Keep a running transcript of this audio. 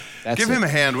Give him a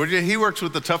hand, would you? He works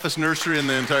with the toughest nursery in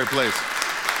the entire place.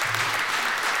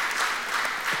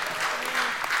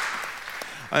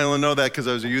 I only know that because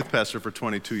I was a youth pastor for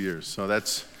 22 years. So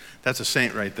that's a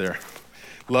saint right there.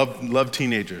 Love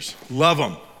teenagers. Love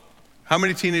them. How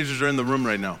many teenagers are in the room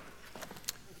right now?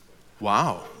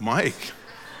 Wow, Mike.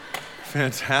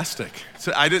 Fantastic.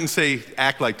 So I didn't say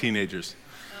act like teenagers.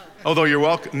 Although you're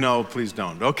welcome. No, please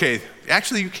don't. Okay,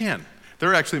 actually you can.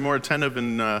 They're actually more attentive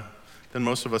than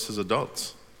most of us as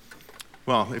adults.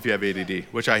 Well, if you have ADD,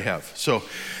 which I have. So,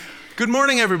 good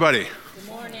morning, everybody. Good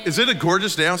morning. Is it a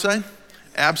gorgeous day outside?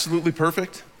 Absolutely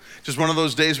perfect. Just one of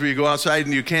those days where you go outside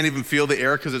and you can't even feel the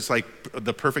air because it's like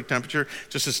the perfect temperature,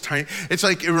 just as tiny. It's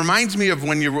like, it reminds me of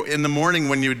when you're in the morning,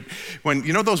 when you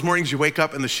know those mornings you wake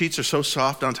up and the sheets are so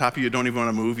soft on top of you, you don't even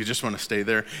want to move, you just want to stay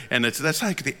there. And that's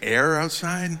like the air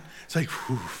outside. It's like,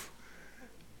 whew.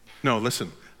 No,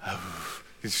 listen.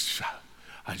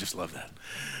 I just love that.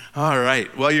 All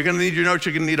right, well, you're going to need your notes,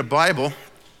 you're going to need a Bible.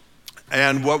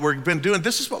 And what we've been doing,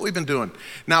 this is what we've been doing.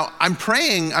 Now, I'm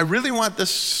praying, I really want this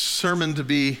sermon to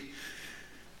be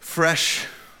fresh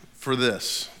for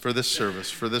this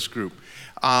service, for this group.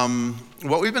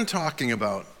 What we've been talking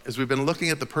about is we've been looking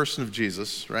at the person of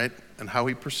Jesus, right? And how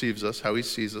he perceives us, how he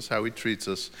sees us, how he treats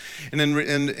us. And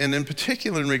in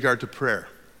particular in regard to prayer.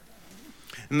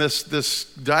 And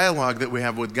this dialogue that we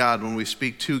have with God, when we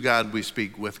speak to God, we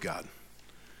speak with God.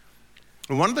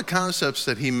 And one of the concepts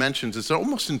that he mentions is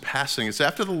almost in passing. It's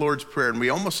after the Lord's Prayer, and we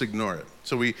almost ignore it.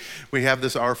 So we have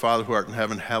this, Our Father who art in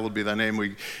heaven, hallowed be thy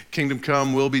name. Kingdom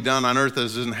come, will be done on earth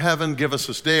as in heaven. Give us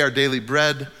this day our daily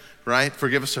bread, right?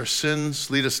 Forgive us our sins.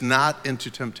 Lead us not into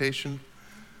temptation.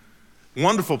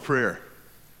 Wonderful prayer.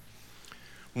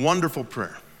 Wonderful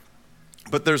prayer.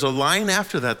 But there's a line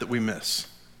after that we miss.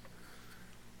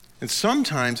 And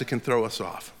sometimes it can throw us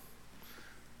off.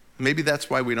 Maybe that's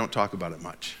why we don't talk about it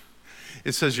much.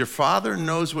 It says, your Father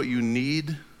knows what you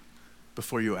need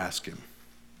before you ask him.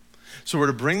 So we're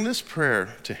to bring this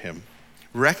prayer to him,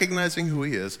 recognizing who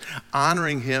he is,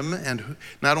 honoring him and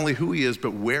not only who he is,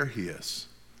 but where he is.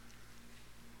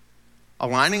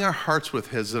 Aligning our hearts with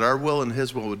his, that our will and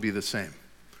his will would be the same.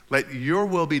 Let your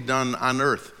will be done on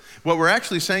earth. What we're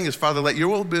actually saying is, Father, let your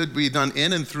will be done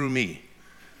in and through me.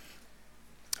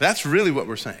 That's really what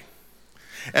we're saying,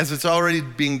 as it's already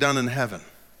being done in heaven.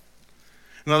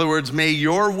 In other words, may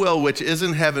your will, which is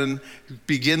in heaven,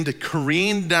 begin to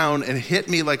careen down and hit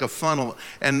me like a funnel,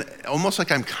 and almost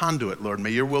like I'm conduit, Lord.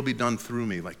 May your will be done through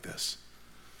me like this.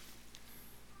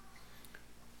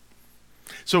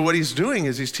 So what he's doing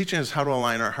is he's teaching us how to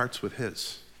align our hearts with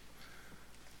his.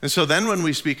 And so then when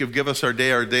we speak of give us our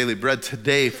day, our daily bread,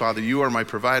 today, Father, you are my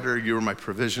provider, you are my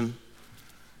provision,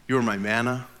 you are my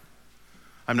manna.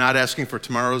 I'm not asking for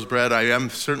tomorrow's bread. I am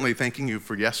certainly thanking you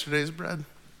for yesterday's bread.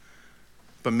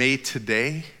 But may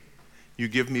today you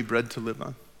give me bread to live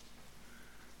on.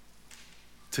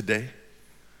 Today.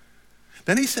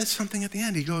 Then he says something at the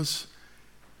end. He goes,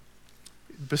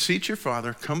 beseech your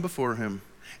Father, come before him,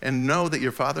 and know that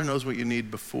your Father knows what you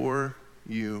need before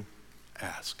you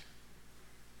ask.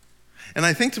 And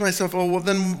I think to myself, oh, well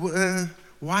then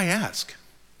why ask?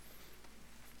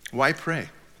 Why pray?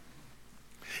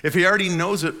 If he already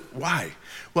knows it, why?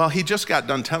 Well, he just got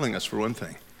done telling us, for one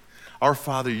thing. Our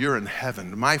Father, you're in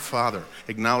heaven. My Father,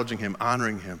 acknowledging him,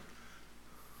 honoring him,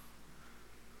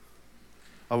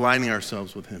 aligning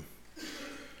ourselves with him.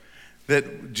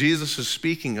 That Jesus is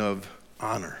speaking of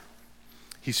honor.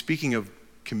 He's speaking of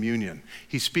communion.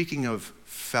 He's speaking of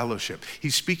fellowship.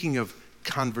 He's speaking of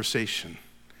conversation.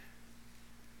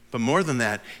 But more than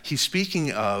that, he's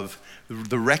speaking of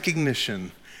the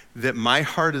recognition that my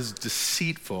heart is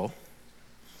deceitful.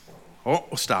 Oh,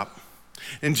 stop.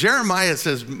 And Jeremiah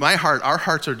says, our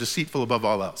hearts are deceitful above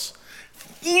all else.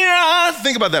 Yeah,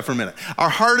 think about that for a minute. Our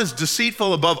heart is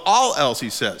deceitful above all else, he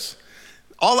says.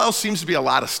 All else seems to be a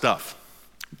lot of stuff.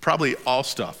 Probably all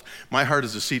stuff. My heart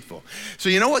is deceitful. So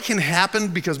you know what can happen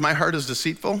because my heart is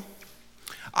deceitful?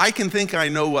 I can think I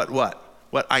know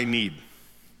what I need.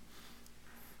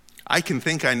 I can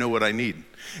think I know what I need.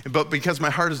 But because my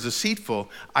heart is deceitful,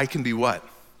 I can be what?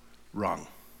 Wrong.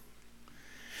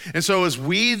 And so as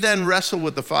we then wrestle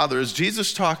with the Father, as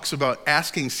Jesus talks about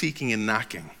asking, seeking, and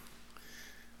knocking,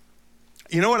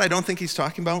 you know what I don't think he's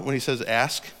talking about when he says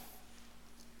ask,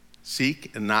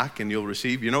 seek, and knock, and you'll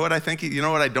receive? You know what I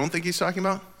don't think he's talking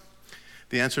about?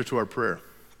 The answer to our prayer.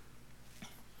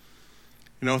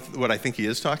 You know what I think he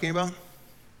is talking about?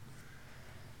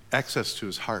 Access to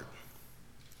his heart.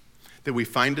 That we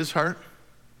find his heart,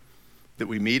 that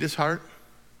we meet his heart,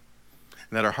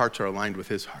 and that our hearts are aligned with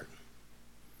his heart.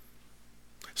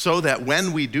 so that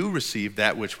when we do receive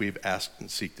that which we've asked and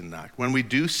seeked and knocked, when we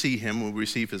do see him, when we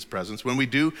receive his presence, when we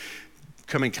do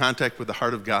come in contact with the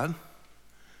heart of God,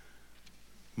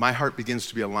 my heart begins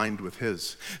to be aligned with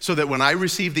his. So that when I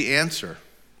receive the answer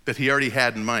that he already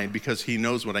had in mind, because he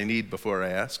knows what I need before I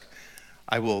ask,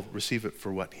 I will receive it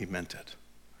for what he meant it.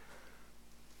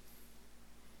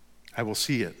 I will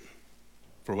see it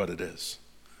for what it is,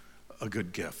 a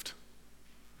good gift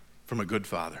from a good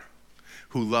Father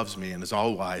who loves me and is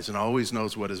all wise and always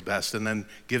knows what is best, and then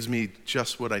gives me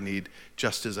just what I need,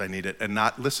 just as I need it, and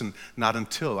not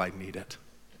until I need it.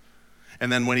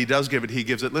 And then when he does give it, he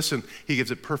gives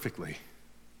it perfectly.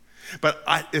 But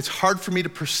it's hard for me to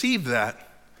perceive that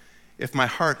if my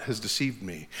heart has deceived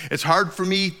me. It's hard for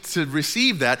me to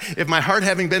receive that if my heart,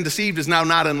 having been deceived, is now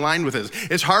not in line with his.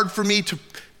 It's hard for me to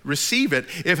receive it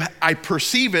if I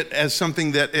perceive it as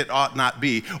something that it ought not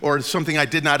be, or something I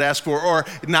did not ask for, or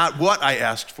not what I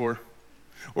asked for,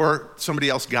 or somebody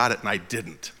else got it and I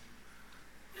didn't.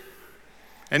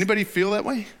 Anybody feel that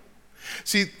way?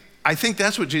 See, I think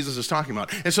that's what Jesus is talking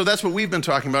about. And so that's what we've been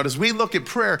talking about as we look at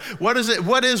prayer. What is it?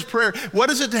 What is prayer?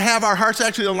 What is it to have our hearts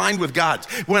actually aligned with God's?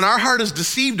 When our heart has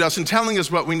deceived us in telling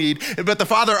us what we need, but the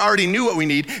Father already knew what we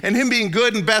need, and him being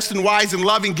good and best and wise and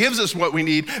loving gives us what we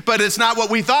need, but it's not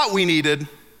what we thought we needed.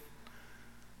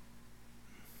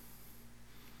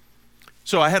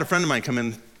 So I had a friend of mine come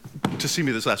in to see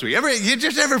me this last week. Every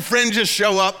friend just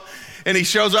show up, and he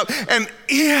shows up, and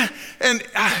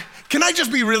can I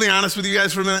just be really honest with you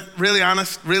guys for a minute? Really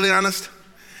honest?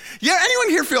 Yeah, anyone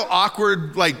here feel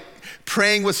awkward, like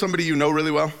praying with somebody you know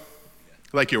really well?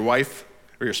 Like your wife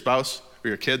or your spouse or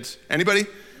your kids? Anybody?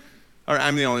 All right,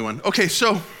 I'm the only one. Okay,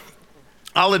 so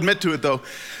I'll admit to it though.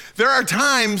 There are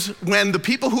times when the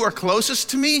people who are closest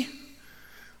to me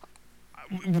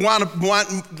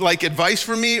want like advice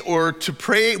from me or to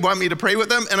pray, want me to pray with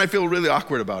them, and I feel really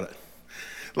awkward about it.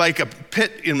 Like a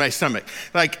pit in my stomach.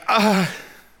 I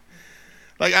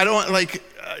don't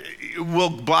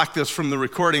we'll block this from the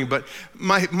recording, but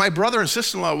my brother and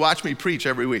sister-in-law watch me preach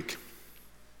every week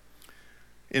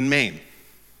in Maine.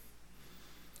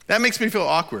 That makes me feel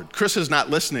awkward. Chris is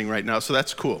not listening right now, so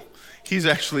that's cool. He's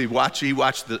actually he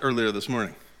watched earlier this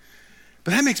morning.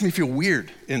 But that makes me feel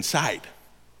weird inside.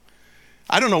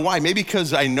 I don't know why. Maybe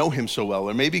because I know him so well,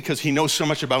 or maybe because he knows so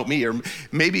much about me, or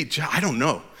maybe, I don't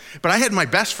know. But I had my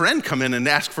best friend come in and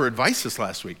ask for advice this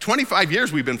last week. 25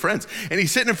 years we've been friends. And he's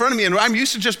sitting in front of me, and I'm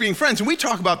used to just being friends. And we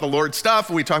talk about the Lord stuff,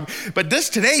 and but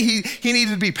today he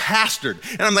needed to be pastored.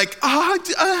 And I'm like,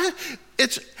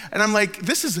 and I'm like,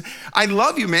 I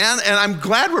love you, man, and I'm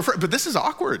glad we're friends, but this is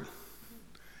awkward.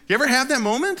 You ever have that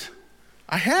moment?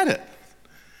 I had it.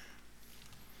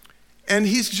 And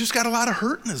he's just got a lot of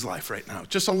hurt in his life right now.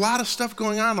 Just a lot of stuff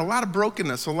going on, a lot of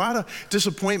brokenness, a lot of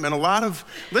disappointment, a lot of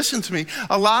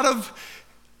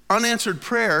unanswered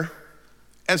prayer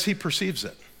as he perceives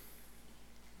it.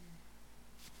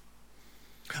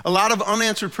 A lot of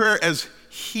unanswered prayer as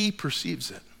he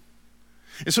perceives it.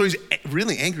 And so he's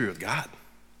really angry with God,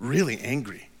 really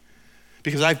angry.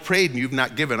 Because I've prayed and you've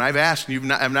not given. I've asked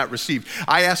and I've not received.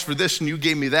 I asked for this and you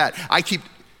gave me that.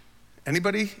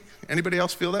 Anybody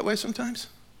else feel that way sometimes?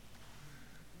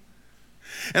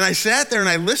 And I sat there and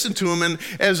I listened to him, and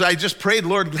as I just prayed,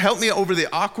 Lord, help me over the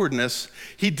awkwardness,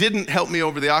 he didn't help me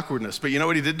over the awkwardness. But you know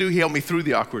what he did do? He helped me through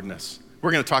the awkwardness.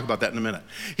 We're going to talk about that in a minute.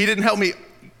 He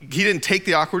didn't take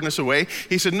the awkwardness away.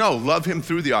 He said, no, love him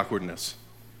through the awkwardness.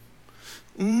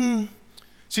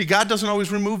 See, God doesn't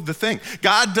always remove the thing.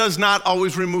 God does not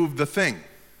always remove the thing.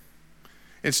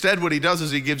 Instead, what he does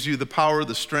is he gives you the power,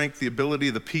 the strength, the ability,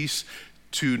 the peace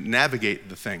to navigate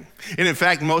the thing. And in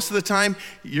fact, most of the time,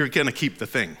 you're gonna keep the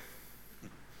thing.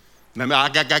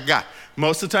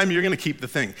 Most of the time, you're gonna keep the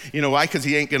thing. You know why? Because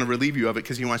he ain't gonna relieve you of it,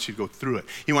 because he wants you to go through it.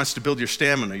 He wants to build your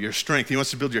stamina, your strength. He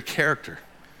wants to build your character.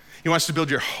 He wants to build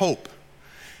your hope.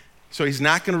 So he's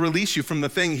not gonna release you from the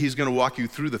thing, he's gonna walk you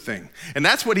through the thing. And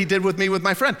that's what he did with me with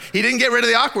my friend. He didn't get rid of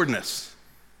the awkwardness.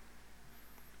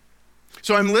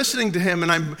 So I'm listening to him,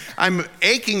 and I'm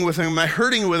aching with him, I'm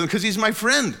hurting with him, because he's my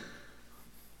friend.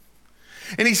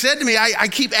 And he said to me, I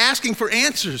keep asking for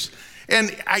answers,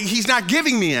 and he's not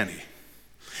giving me any.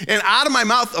 And out of my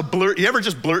mouth, a blurt. You ever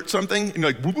just blurt something? And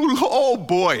you're like, oh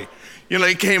boy. You know,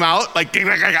 it came out, like,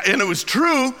 and it was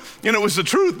true, and it was the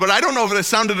truth, but I don't know if it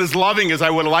sounded as loving as I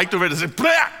would have liked if it said,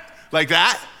 like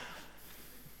that.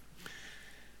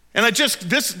 And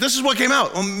this is what came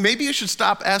out. Well, maybe you should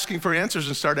stop asking for answers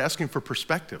and start asking for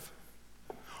perspective.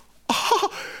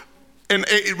 Oh. And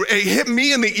it hit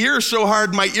me in the ear so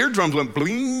hard, my eardrums went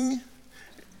bling,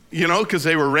 because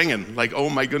they were ringing. Like, oh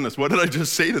my goodness, what did I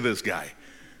just say to this guy?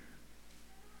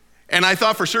 And I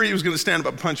thought for sure he was going to stand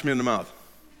up and punch me in the mouth.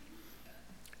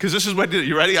 Because this is what he did.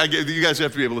 You ready? You guys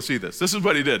have to be able to see this. This is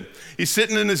what he did. He's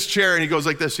sitting in his chair and he goes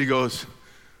like this. He goes,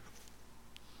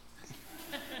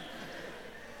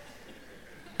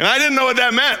 and I didn't know what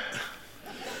that meant.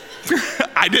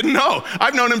 I didn't know.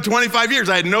 I've known him 25 years.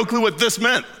 I had no clue what this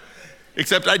meant,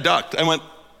 except I ducked. I went,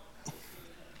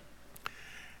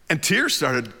 and tears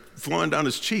started flowing down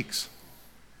his cheeks.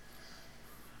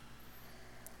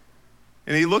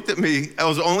 And he looked at me,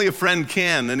 as only a friend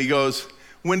can, and he goes,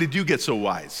 when did you get so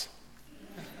wise?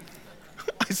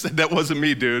 I said, that wasn't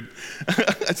me, dude.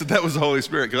 I said, that was the Holy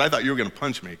Spirit, because I thought you were going to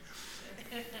punch me.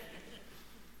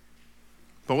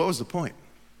 But what was the point?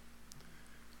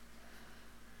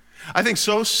 I think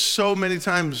so many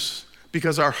times,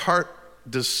 because our heart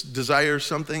desires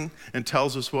something and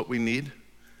tells us what we need,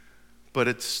 but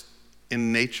it's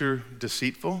in nature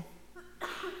deceitful,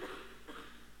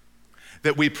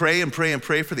 that we pray and pray and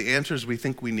pray for the answers we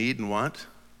think we need and want,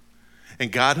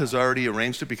 and God has already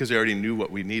arranged it because he already knew what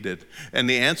we needed. And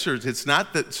the answer, it's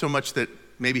not that so much that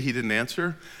maybe he didn't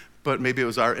answer, but maybe it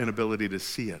was our inability to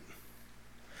see it.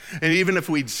 And even if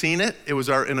we'd seen it, it was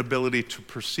our inability to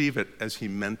perceive it as he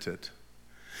meant it.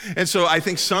 And so I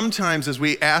think sometimes as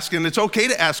we ask, and it's okay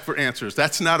to ask for answers,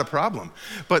 that's not a problem.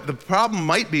 But the problem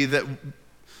might be that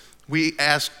we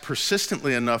ask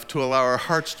persistently enough to allow our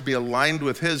hearts to be aligned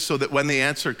with his so that when the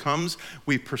answer comes,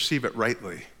 we perceive it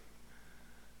rightly.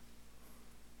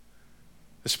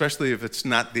 Especially if it's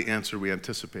not the answer we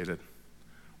anticipated,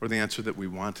 or the answer that we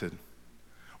wanted,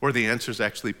 or the answer is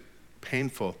actually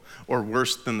painful or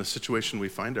worse than the situation we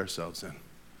find ourselves in.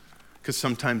 Because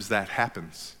sometimes that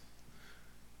happens.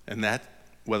 And that,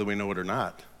 whether we know it or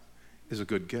not, is a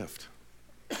good gift.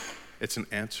 It's an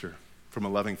answer from a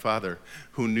loving Father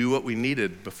who knew what we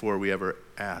needed before we ever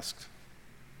asked.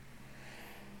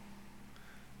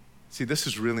 See, this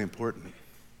is really important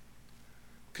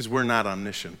because we're not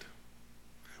omniscient.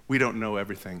 We don't know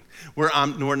everything. We're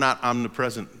not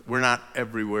omnipresent. We're not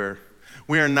everywhere.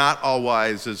 We are not all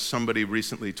wise, as somebody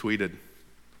recently tweeted.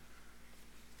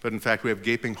 But in fact, we have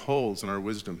gaping holes in our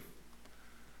wisdom.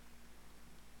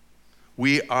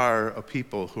 We are a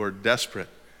people who are desperate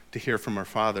to hear from our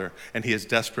Father, and he is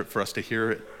desperate for us to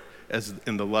hear it as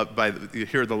in the love,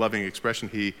 hear the loving expression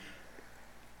he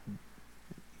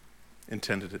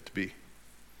intended it to be.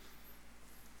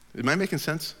 Am I making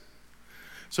sense?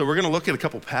 So we're going to look at a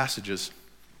couple passages.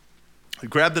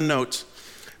 Grab the notes.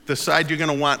 The side you're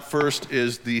going to want first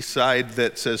is the side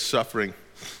that says suffering.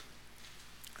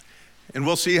 And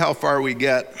we'll see how far we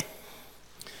get.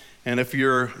 And if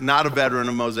you're not a veteran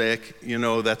of Mosaic, you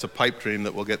know that's a pipe dream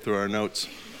that we'll get through our notes.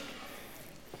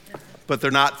 But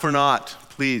they're not for naught.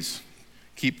 Please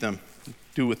keep them.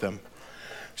 Do with them.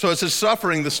 So it says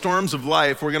suffering, the storms of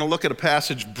life. We're going to look at a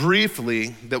passage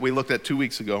briefly that we looked at 2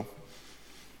 weeks ago.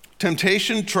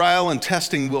 Temptation, trial, and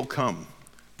testing will come.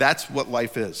 That's what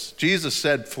life is. Jesus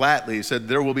said flatly, he said,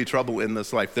 there will be trouble in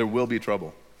this life. There will be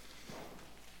trouble.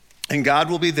 And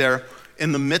God will be there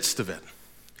in the midst of it.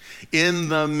 In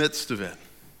the midst of it.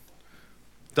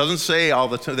 Doesn't say all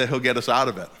the time that he'll get us out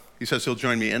of it. He says he'll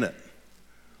join me in it.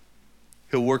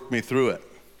 He'll work me through it.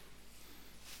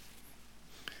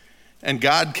 And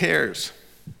God cares.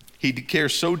 He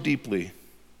cares so deeply.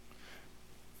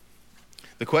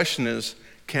 The question is,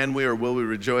 can we or will we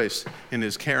rejoice in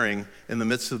his caring in the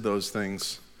midst of those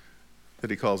things that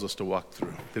he calls us to walk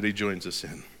through, that he joins us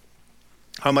in?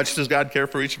 How much does God care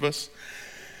for each of us?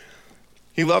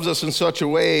 He loves us in such a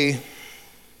way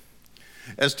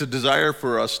as to desire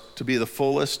for us to be the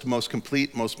fullest, most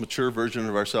complete, most mature version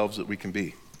of ourselves that we can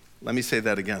be. Let me say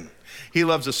that again. He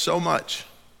loves us so much,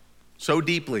 so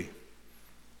deeply,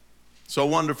 so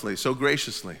wonderfully, so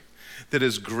graciously, that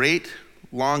his great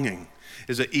longing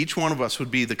is that each one of us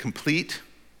would be the complete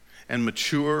and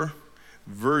mature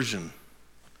version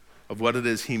of what it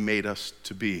is he made us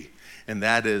to be. And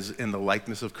that is in the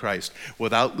likeness of Christ,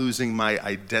 without losing my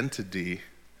identity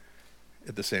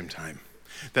at the same time.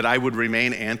 That I would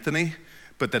remain Anthony,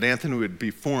 but that Anthony would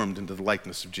be formed into the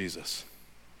likeness of Jesus.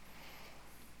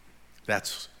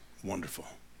 That's wonderful.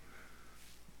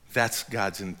 That's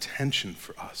God's intention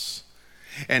for us.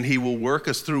 And he will work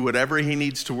us through whatever he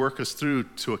needs to work us through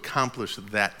to accomplish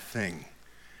that thing.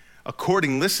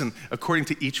 According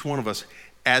to each one of us,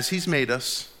 as he's made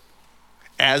us,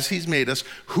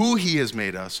 who he has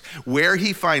made us, where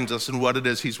he finds us, and what it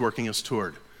is he's working us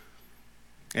toward.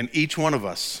 And each one of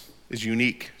us is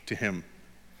unique to him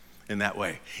in that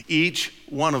way. Each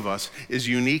one of us is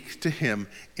unique to him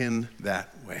in that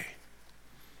way.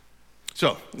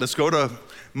 So let's go to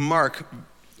Mark,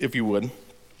 if you would.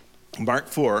 Mark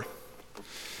 4.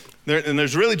 And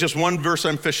there's really just one verse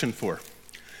I'm fishing for.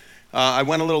 I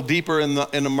went a little deeper in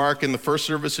the Mark in the first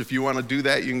service. If you want to do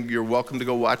that, you're welcome to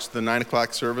go watch the 9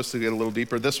 o'clock service to get a little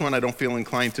deeper. This one, I don't feel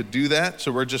inclined to do that,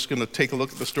 so we're just going to take a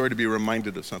look at the story to be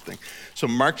reminded of something. So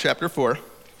Mark chapter 4,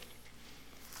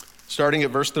 starting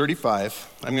at verse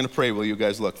 35. I'm going to pray while you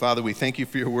guys look. Father, we thank you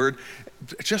for your word.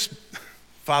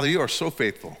 Father, you are so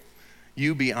faithful.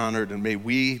 You be honored, and may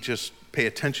we just pay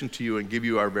attention to you and give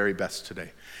you our very best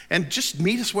today. And just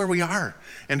meet us where we are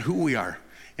and who we are.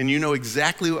 And you know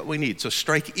exactly what we need. So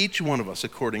strike each one of us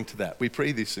according to that. We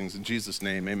pray these things in Jesus'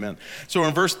 name, amen. So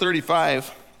in verse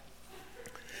 35,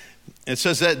 it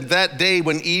says that day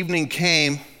when evening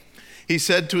came,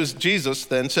 Jesus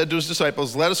then said to his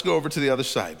disciples, let us go over to the other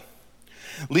side.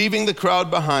 Leaving the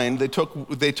crowd behind, they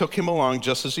took him along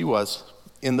just as he was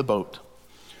in the boat.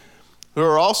 There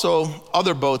were also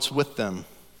other boats with them.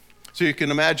 So you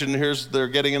can imagine, they're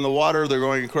getting in the water, they're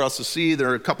going across the sea, there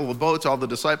are a couple of boats, all the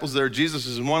disciples there, Jesus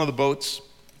is in one of the boats.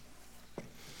 It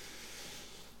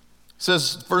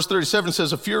says, verse 37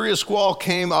 says, a furious squall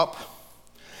came up,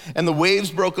 and the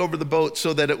waves broke over the boat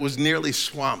so that it was nearly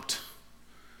swamped.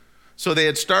 So they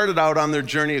had started out on their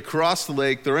journey across the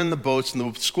lake, they're in the boats,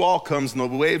 and the squall comes, and the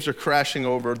waves are crashing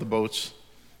over the boats.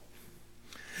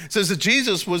 It says that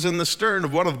Jesus was in the stern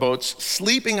of one of the boats,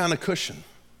 sleeping on a cushion.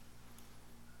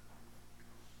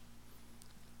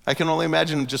 I can only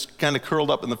imagine him just kind of curled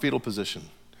up in the fetal position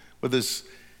with his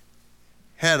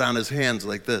head on his hands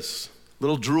like this,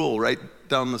 little drool right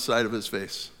down the side of his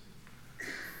face.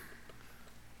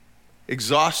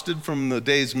 Exhausted from the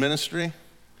day's ministry,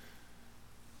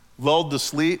 lulled to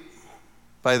sleep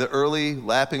by the early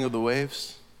lapping of the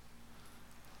waves.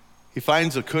 He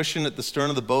finds a cushion at the stern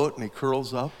of the boat and he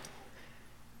curls up.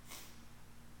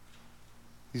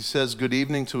 He says good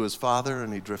evening to his father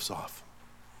and he drifts off.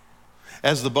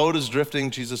 As the boat is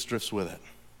drifting, Jesus drifts with it.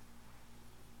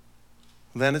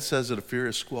 Then it says that a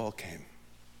furious squall came.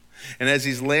 And as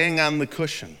he's laying on the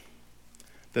cushion,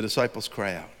 the disciples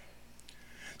cry out.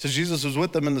 So Jesus was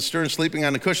with them in the stern, sleeping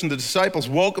on the cushion. The disciples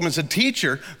woke him and said,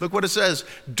 Teacher, look what it says.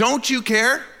 Don't you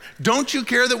care? Don't you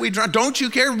care that we drown? Don't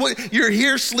you care? You're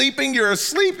here sleeping. You're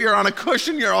asleep. You're on a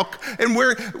cushion.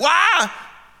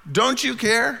 Don't you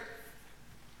care?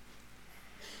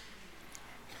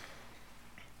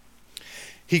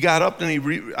 He got up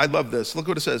and I love this. Look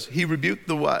what it says. He rebuked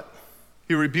the what?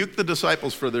 He rebuked the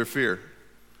disciples for their fear.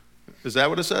 Is that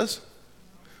what it says?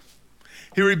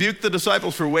 He rebuked the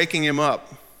disciples for waking him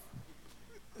up.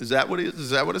 Is that what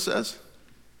it says?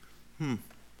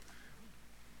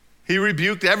 He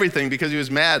rebuked everything because he was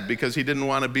mad, because he didn't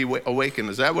want to be awakened.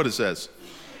 Is that what it says?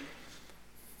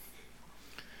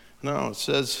 No, it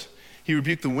says he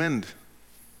rebuked the wind.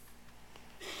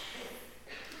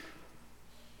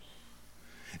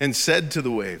 And said to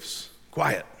the waves,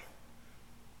 quiet,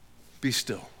 be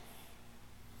still.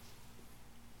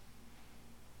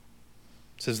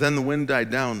 It says, then the wind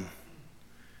died down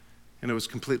and it was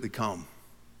completely calm.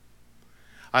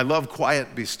 I love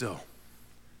quiet, be still.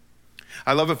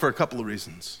 I love it for a couple of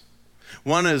reasons.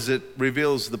 One is it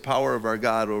reveals the power of our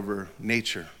God over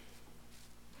nature.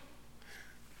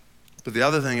 But the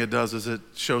other thing it does is it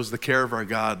shows the care of our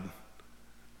God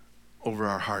over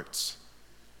our hearts.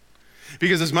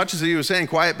 Because as much as he was saying,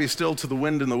 quiet, be still to the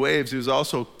wind and the waves, he was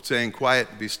also saying, quiet,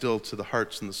 be still to the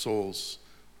hearts and the souls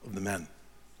of the men.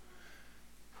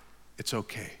 It's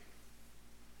okay.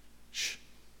 Shh.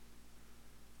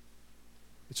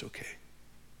 It's okay.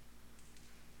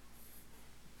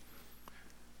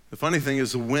 The funny thing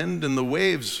is the wind and the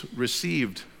waves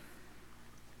received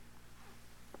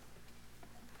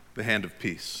the hand of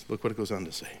peace. Look what it goes on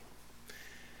to say.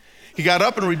 He got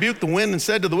up and rebuked the wind and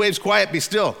said to the waves, quiet, be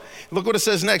still. Look what it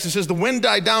says next. It says, the wind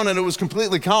died down and it was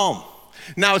completely calm.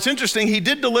 Now it's interesting, he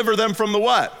did deliver them from the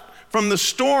what? From the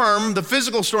storm, the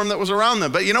physical storm that was around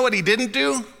them. But you know what he didn't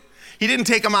do? He didn't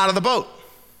take them out of the boat.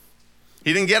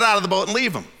 He didn't get out of the boat and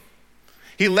leave them.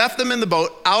 He left them in the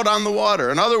boat out on the water.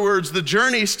 In other words, the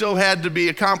journey still had to be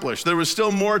accomplished. There was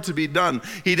still more to be done.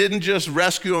 He didn't just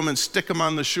rescue them and stick them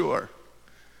on the shore,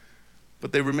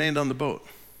 but they remained on the boat.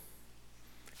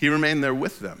 He remained there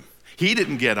with them. He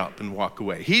didn't get up and walk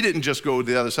away. He didn't just go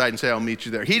to the other side and say, I'll meet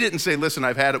you there. He didn't say, listen,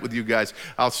 I've had it with you guys.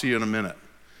 I'll see you in a minute.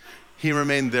 He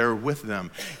remained there with them.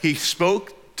 He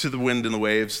spoke to the wind and the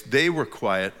waves. They were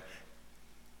quiet.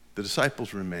 The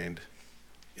disciples remained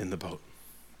in the boat.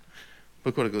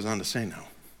 Look what it goes on to say now.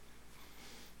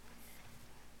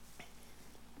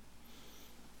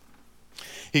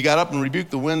 He got up and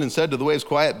rebuked the wind and said to the waves,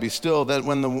 quiet, be still.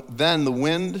 Then the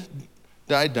wind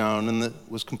died down and it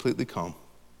was completely calm.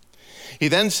 He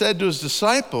then said to his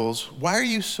disciples, why are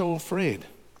you so afraid?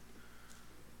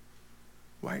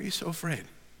 Why are you so afraid?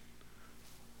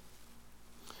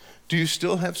 Do you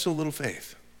still have so little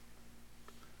faith?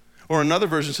 Or another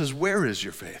version says, where is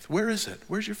your faith? Where is it?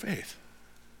 Where's your faith?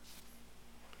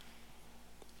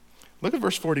 Look at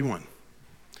verse 41. It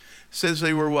says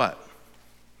they were what?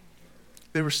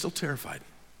 They were still terrified.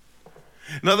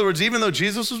 In other words, even though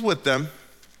Jesus was with them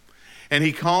and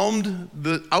he calmed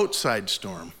the outside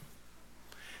storm,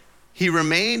 he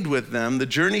remained with them, the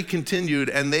journey continued,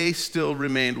 and they still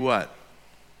remained what?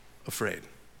 Afraid.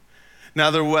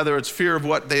 Now, whether it's fear of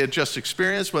what they had just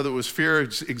experienced, whether it was fear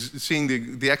of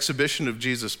seeing the exhibition of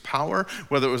Jesus' power,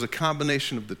 whether it was a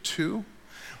combination of the two,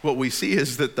 what we see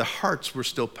is that the hearts were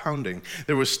still pounding.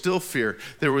 There was still fear.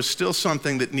 There was still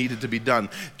something that needed to be done.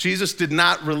 Jesus did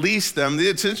not release them.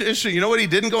 It's interesting. You know what he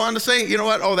didn't go on to say? You know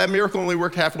what? Oh, that miracle only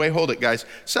worked halfway. Hold it, guys.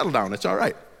 Settle down. It's all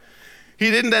right. He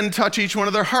didn't then touch each one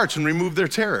of their hearts and remove their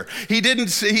terror. He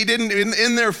didn't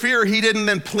in their fear, he didn't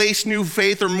then place new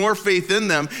faith or more faith in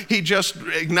them. He just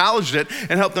acknowledged it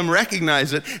and helped them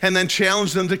recognize it and then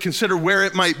challenged them to consider where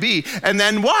it might be. And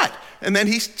then what? And then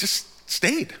he just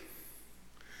stayed.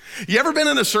 You ever been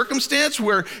in a circumstance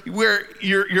where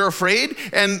you're afraid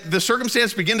and the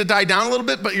circumstance begin to die down a little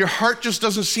bit, but your heart just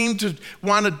doesn't seem to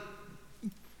want to,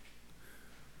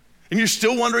 and you're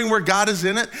still wondering where God is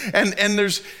in it,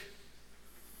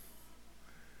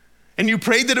 and you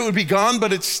prayed that it would be gone,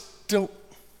 but it's still,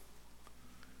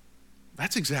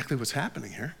 that's exactly what's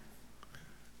happening here.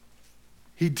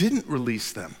 He didn't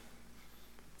release them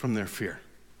from their fear.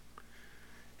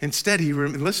 Instead, he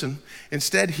remained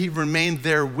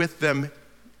there with them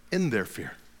in their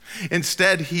fear.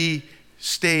 Instead, he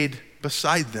stayed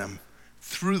beside them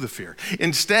through the fear.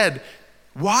 Instead,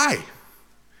 why?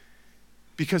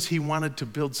 Because he wanted to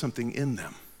build something in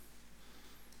them.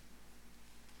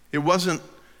 It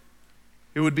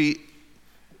would be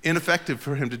ineffective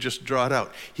for him to just draw it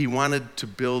out. He wanted to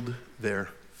build their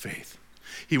faith.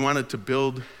 He wanted to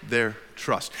build their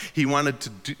trust. He wanted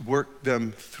to work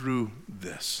them through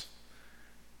this.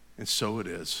 And so it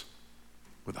is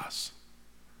with us.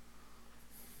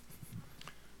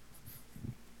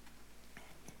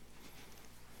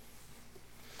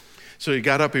 So he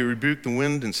got up, he rebuked the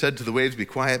wind and said to the waves, "Be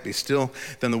quiet, be still."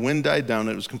 Then the wind died down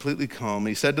and it was completely calm.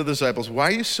 He said to the disciples, "Why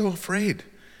are you so afraid?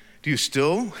 Do you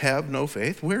still have no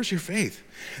faith? Where's your faith?"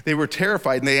 They were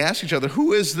terrified and they asked each other,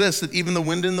 "Who is this that even the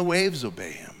wind and the waves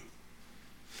obey him?"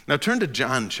 Now turn to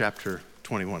John chapter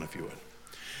 21, if you would.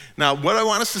 Now, what I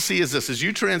want us to see is this. As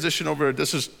you transition over,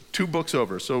 this is 2 books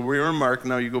over. So we're in Mark,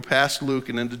 now you go past Luke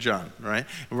and into John, right?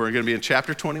 And we're going to be in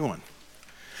chapter 21.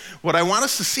 What I want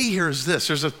us to see here is this.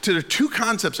 There are 2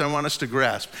 concepts I want us to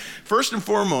grasp. First and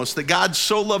foremost, that God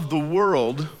so loved the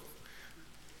world.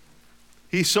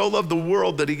 He so loved the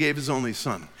world that he gave his only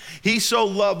son. He so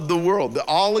loved the world, the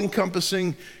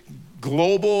all-encompassing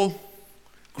global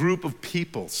group of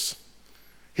peoples,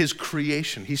 his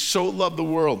creation. He so loved the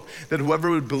world that whoever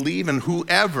would believe in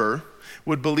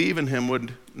him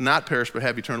would not perish but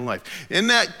have eternal life. In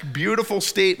that beautiful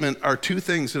statement are 2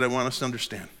 things that I want us to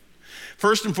understand.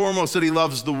 First and foremost, that he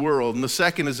loves the world, and the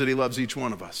second is that he loves each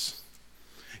one of us.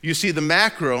 You see the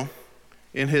macro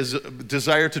in his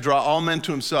desire to draw all men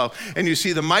to himself, and you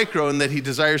see the micro in that he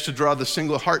desires to draw the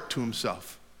single heart to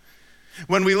himself.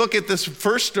 When we look at this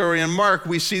first story in Mark,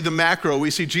 we see the macro.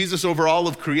 We see Jesus over all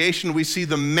of creation. We see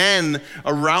the men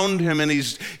around him, and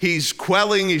he's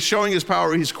showing his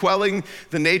power. He's quelling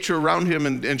the nature around him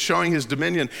and showing his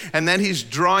dominion. And then he's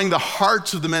drawing the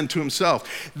hearts of the men to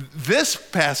himself. This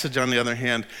passage, on the other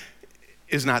hand,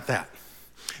 is not that.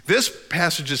 This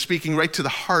passage is speaking right to the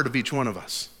heart of each one of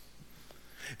us.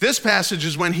 This passage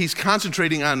is when he's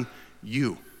concentrating on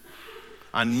you,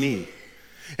 on me.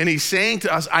 And he's saying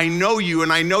to us, I know you,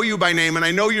 and I know you by name, and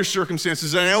I know your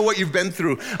circumstances, and I know what you've been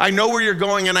through. I know where you're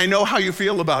going, and I know how you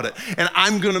feel about it. And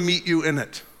I'm going to meet you in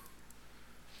it.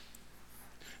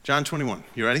 John 21,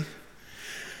 you ready?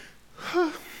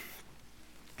 We're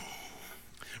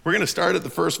going to start at the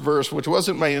first verse, which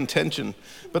wasn't my intention,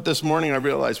 but this morning I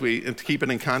realized to keep it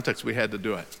in context, we had to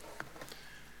do it.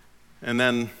 And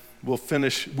then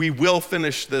we will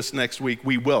finish this next week.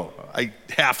 We will. I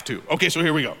have to. Okay, so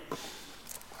here we go.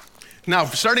 Now,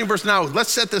 starting verse now, let's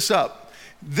set this up.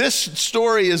 This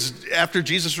story is after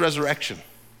Jesus' resurrection.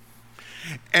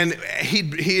 And he'd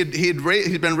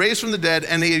been raised from the dead,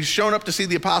 and he had shown up to see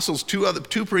the apostles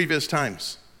two previous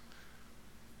times.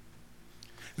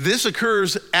 This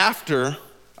occurs after,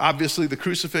 obviously, the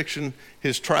crucifixion,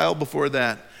 his trial before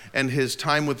that, and his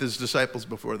time with his disciples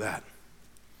before that.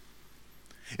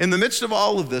 In the midst of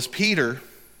all of this, Peter,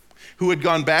 who had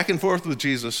gone back and forth with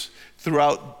Jesus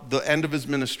throughout the end of his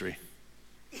ministry,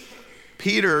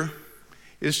 Peter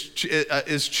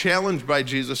is challenged by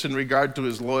Jesus in regard to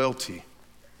his loyalty.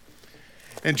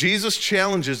 And Jesus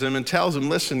challenges him and tells him,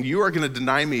 listen, you are going to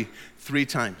deny me 3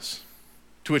 times.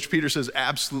 To which Peter says,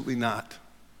 absolutely not.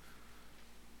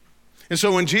 And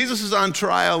so when Jesus is on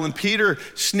trial and Peter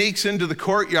sneaks into the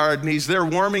courtyard and he's there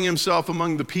warming himself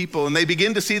among the people, and they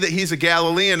begin to see that he's a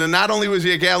Galilean, and not only was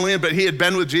he a Galilean, but he had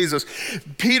been with Jesus,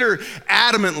 Peter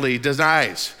adamantly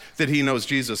denies that he knows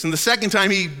Jesus. And the second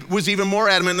time he was even more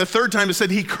adamant. And the third time it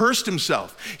said he cursed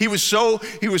himself. He was so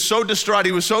distraught,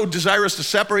 he was so desirous to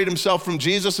separate himself from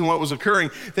Jesus and what was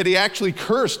occurring that he actually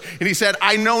cursed. And he said,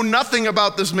 I know nothing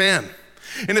about this man.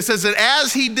 And it says that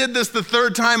as he did this the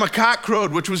third time, a cock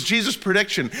crowed, which was Jesus'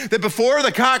 prediction, that before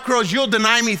the cock crows, you'll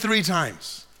deny me 3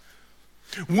 times.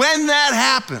 When that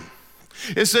happened,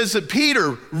 it says that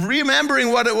Peter,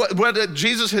 remembering what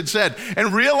Jesus had said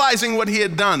and realizing what he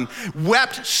had done,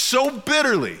 wept so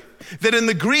bitterly that in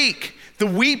the Greek, the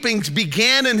weepings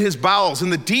began in his bowels, in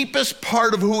the deepest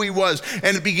part of who he was,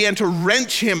 and it began to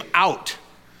wrench him out.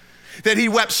 That he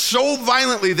wept so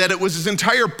violently that it was his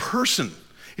entire person.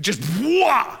 It just,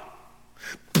 bwah,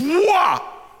 bwah.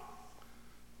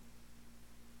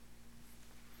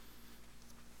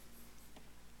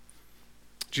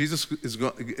 Jesus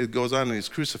goes on and he's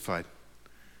crucified.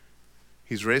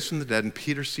 He's raised from the dead, and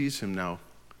Peter sees him now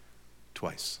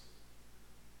twice.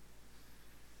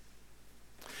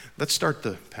 Let's start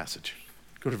the passage.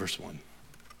 Go to verse 1.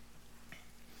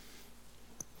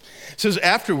 It says,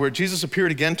 afterward, Jesus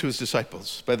appeared again to his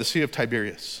disciples by the Sea of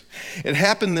Tiberias. It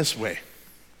happened this way.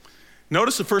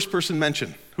 Notice the first person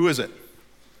mentioned. Who is it?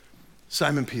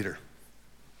 Simon Peter.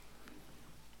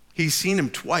 He's seen him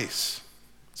twice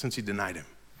since he denied him.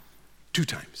 2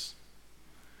 times.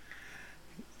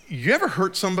 You ever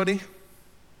hurt somebody?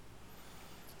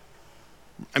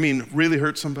 I mean, really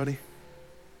hurt somebody?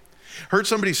 Hurt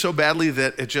somebody so badly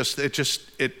that it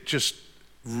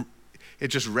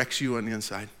just wrecks you on the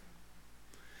inside.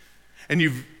 And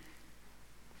you've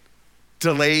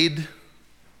delayed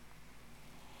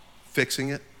fixing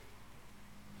it.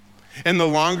 And the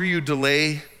longer you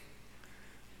delay,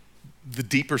 the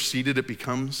deeper seated it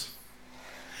becomes.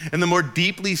 And the more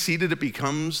deeply seated it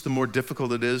becomes, the more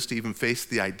difficult it is to even face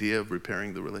the idea of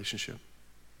repairing the relationship.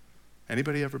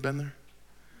 Anybody ever been there?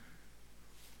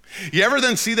 You ever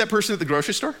then see that person at the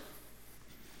grocery store?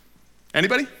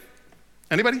 Anybody?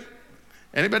 Anybody?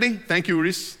 Anybody? Thank you,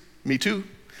 Reese. Me too.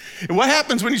 And what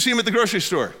happens when you see him at the grocery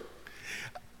store?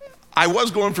 I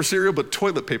was going for cereal, but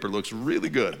toilet paper looks really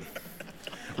good.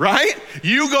 Right?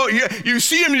 You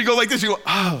see him, you go like this, you go,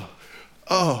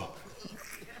 oh.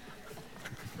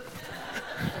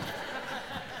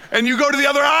 And you go to the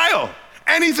other aisle.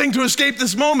 Anything to escape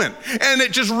this moment. And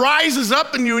it just rises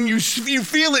up in you, and you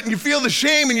feel it, and you feel the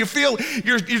shame, and you feel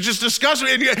you're just disgusted,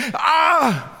 and you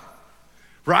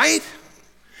right?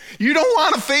 You don't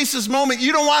want to face this moment.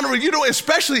 You don't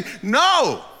especially,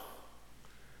 no.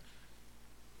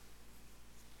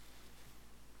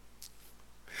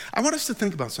 I want us to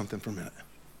think about something for a minute.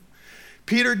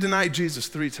 Peter denied Jesus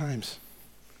 3 times.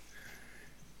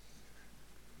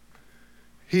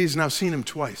 He's now seen him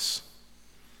twice.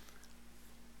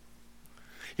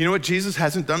 You know what Jesus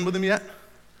hasn't done with him yet?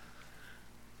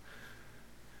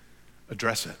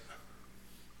 Address it.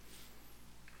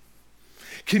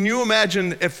 Can you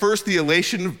imagine at first the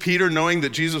elation of Peter knowing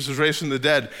that Jesus was raised from the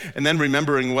dead and then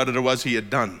remembering what it was he had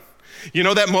done? You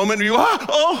know that moment where you,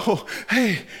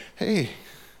 hey.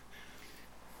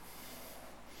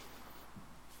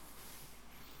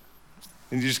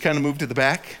 And you just kind of move to the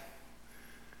back?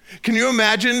 Can you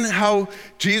imagine how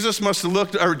Jesus must have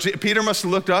looked, or Peter must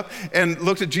have looked up and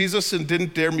looked at Jesus and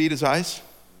didn't dare meet his eyes?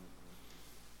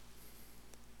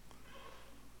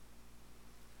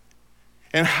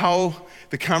 And how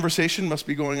the conversation must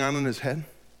be going on in his head?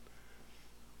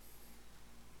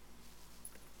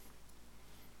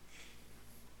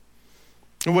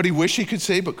 And what he wished he could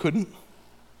say but couldn't?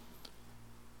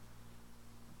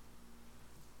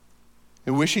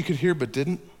 And wish he could hear but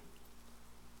didn't?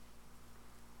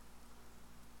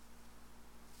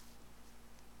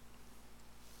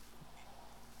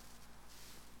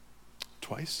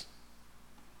 Twice.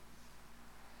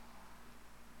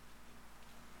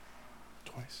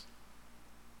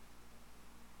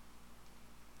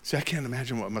 See, I can't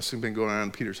imagine what must have been going on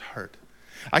in Peter's heart.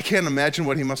 I can't imagine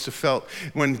what he must have felt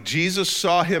when Jesus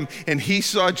saw him and he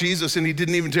saw Jesus and he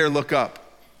didn't even dare look up.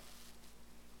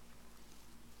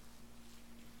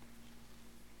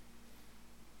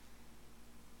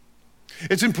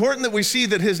 It's important that we see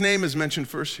that his name is mentioned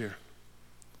first here.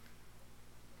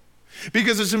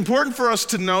 Because it's important for us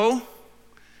to know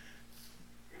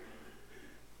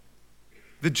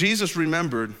that Jesus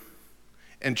remembered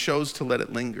and chose to let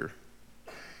it linger.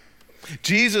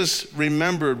 Jesus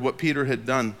remembered what Peter had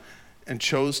done and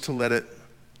chose to let it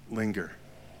linger.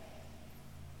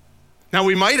 Now,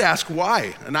 we might ask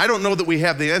why, and I don't know that we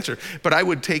have the answer, but I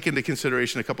would take into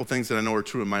consideration a couple things that I know are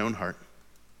true in my own heart.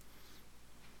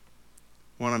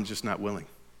 One, I'm just not willing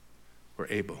or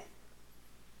able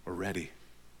or ready.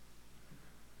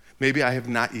 Maybe I have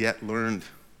not yet learned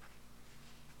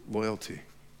loyalty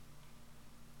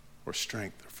or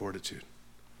strength or fortitude.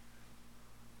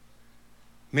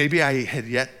 Maybe I had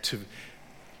yet to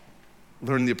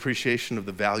learn the appreciation of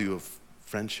the value of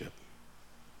friendship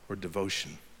or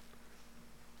devotion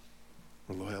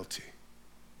or loyalty.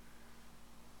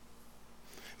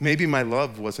 Maybe my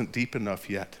love wasn't deep enough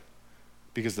yet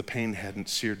because the pain hadn't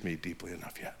seared me deeply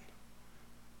enough yet.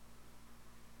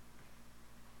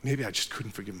 Maybe I just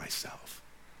couldn't forgive myself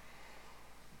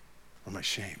or my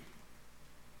shame.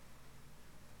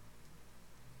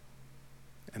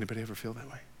 Anybody ever feel that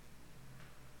way?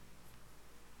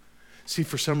 See,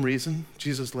 for some reason,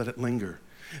 Jesus let it linger.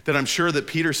 That I'm sure that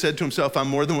Peter said to himself on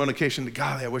more than one occasion,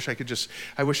 golly, I wish I could just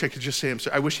say I'm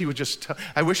sorry. I wish he would just tell,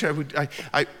 I wish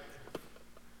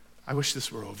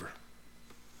this were over.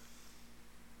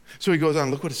 So he goes on,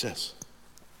 look what it says.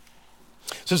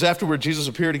 It says, afterward, Jesus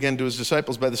appeared again to his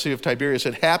disciples by the Sea of Tiberias.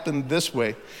 It happened this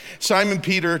way. Simon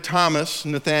Peter, Thomas,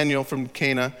 Nathanael from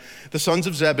Cana, the sons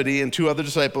of Zebedee, and two other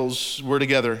disciples were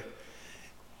together.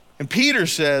 And Peter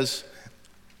says,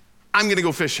 I'm going to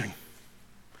go fishing.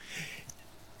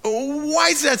 Why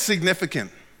is that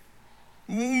significant?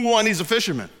 One, he's a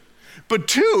fisherman. But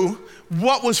two,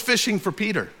 what was fishing for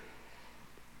Peter?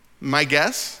 My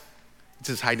guess, it's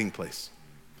his hiding place.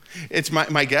 It's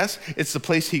my guess, it's the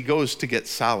place he goes to get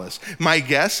solace. My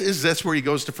guess is that's where he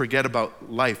goes to forget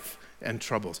about life and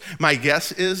troubles. My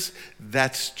guess is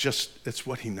it's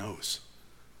what he knows.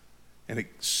 And it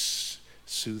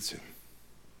soothes him.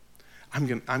 I'm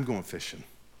going fishing.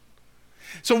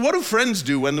 So what do friends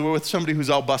do when they're with somebody who's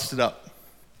all busted up?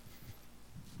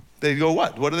 They go,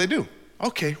 what? What do they do?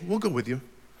 Okay, we'll go with you.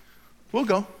 We'll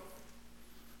go.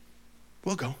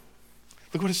 Look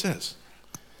what it says.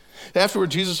 Afterward,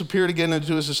 Jesus appeared again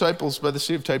to his disciples by the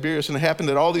Sea of Tiberias, and it happened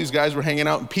that all these guys were hanging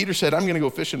out, and Peter said, I'm going to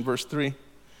go fishing, verse 3.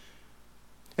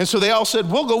 And so they all said,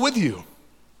 we'll go with you.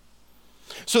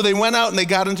 So they went out and they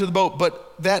got into the boat,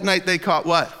 but that night they caught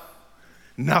what?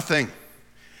 Nothing.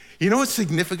 You know what's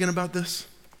significant about this?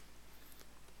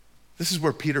 This is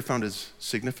where Peter found his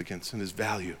significance and his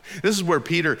value. This is where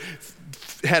Peter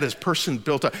had his person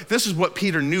built up. This is what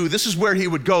Peter knew. This is where he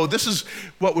would go. This is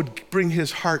what would bring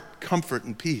his heart comfort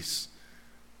and peace.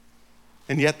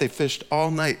 And yet they fished all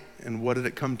night, and what did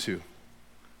it come to?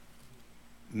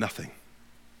 Nothing.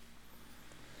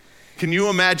 Can you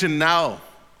imagine now,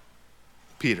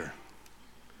 Peter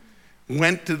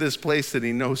went to this place that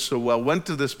he knows so well, went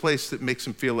to this place that makes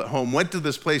him feel at home, went to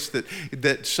this place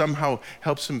that somehow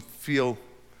helps him feel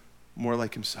more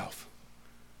like himself.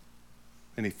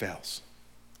 And he fails,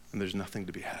 and there's nothing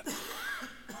to be had.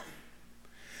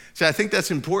 See, I think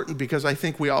that's important because I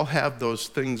think we all have those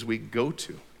things we go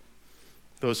to,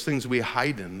 those things we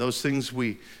hide in, those things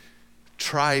we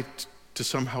try to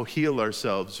somehow heal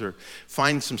ourselves or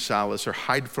find some solace or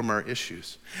hide from our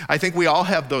issues. I think we all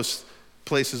have those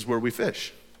places where we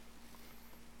fish,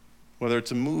 whether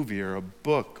it's a movie or a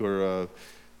book or a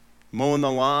mowing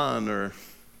the lawn or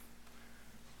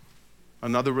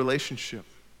another relationship.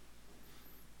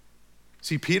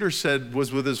 See, Peter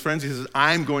was with his friends, he says,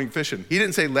 I'm going fishing. He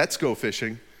didn't say, let's go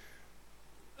fishing.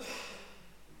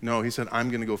 No, he said, I'm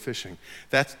going to go fishing.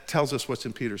 That tells us what's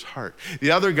in Peter's heart. The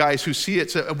other guys who see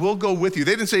it said, we'll go with you.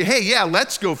 They didn't say, hey, yeah,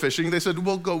 let's go fishing. They said,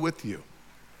 we'll go with you.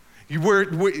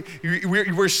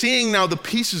 We're seeing now the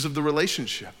pieces of the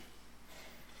relationship.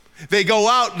 They go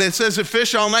out, and it says they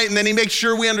fish all night, and then he makes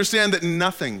sure we understand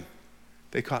that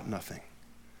they caught nothing.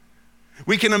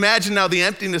 We can imagine now the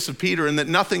emptiness of Peter and that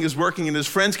nothing is working, and his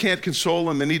friends can't console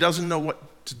him, and he doesn't know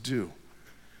what to do.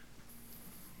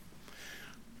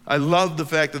 I love the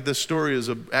fact that this story is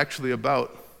actually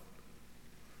about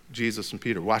Jesus and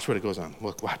Peter. Watch what it goes on.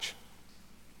 Look, watch.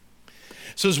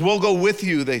 It says, we'll go with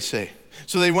you, they say.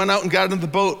 So they went out and got into the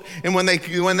boat, and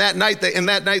that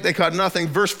night they caught nothing.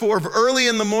 Verse 4, early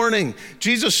in the morning,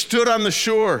 Jesus stood on the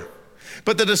shore,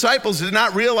 but the disciples did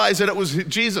not realize that it was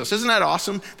Jesus. Isn't that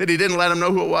awesome that he didn't let them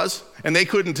know who it was? And they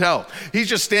couldn't tell. He's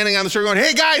just standing on the shore going,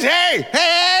 hey guys,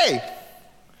 hey.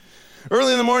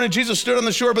 Early in the morning, Jesus stood on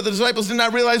the shore, but the disciples did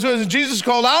not realize who it was. And Jesus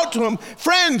called out to him,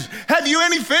 friend, have you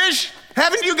any fish?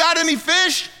 Haven't you got any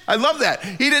fish? I love that.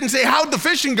 He didn't say, how'd the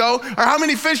fishing go? Or how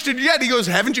many fish did you get? He goes,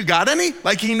 haven't you got any?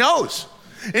 Like he knows.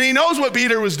 And he knows what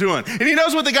Peter was doing. And he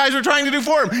knows what the guys were trying to do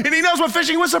for him. And he knows what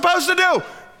fishing was supposed to do.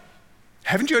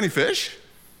 Haven't you any fish?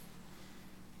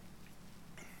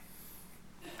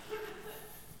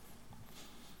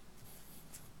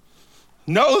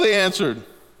 No, they answered.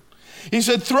 He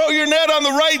said, throw your net on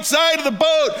the right side of the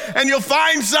boat and you'll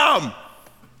find some.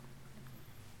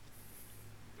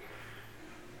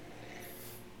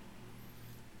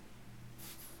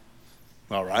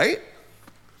 All right.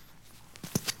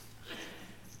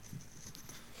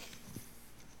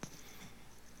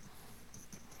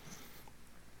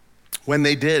 When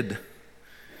they did,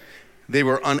 they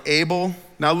were unable.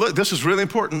 Now look, this is really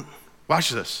important. Watch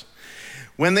this.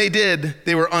 When they did,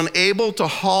 they were unable to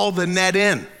haul the net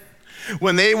in.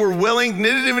 When they were willing, they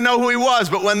didn't even know who he was,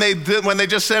 but when they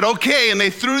just said, okay, and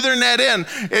they threw their net in,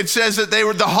 it says that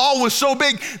the haul was so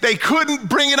big, they couldn't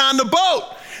bring it on the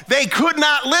boat. They could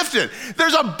not lift it.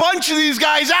 There's a bunch of these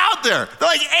guys out there. They're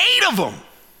like 8 of them.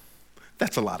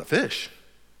 That's a lot of fish.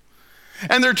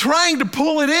 And they're trying to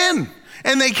pull it in,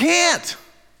 and they can't.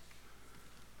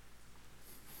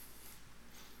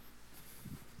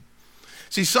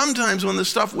 See, sometimes when the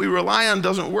stuff we rely on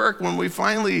doesn't work, when we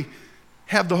finally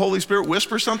have the Holy Spirit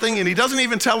whisper something, and he doesn't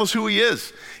even tell us who he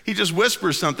is. He just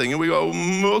whispers something, and we go,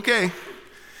 okay.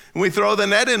 And we throw the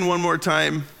net in one more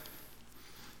time.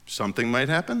 Something might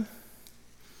happen.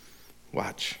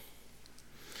 Watch.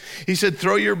 He said,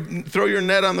 throw your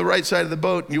net on the right side of the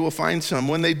boat, and you will find some.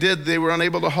 When they did, they were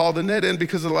unable to haul the net in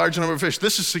because of the large number of fish.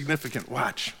 This is significant.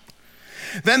 Watch.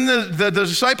 Then the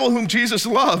disciple whom Jesus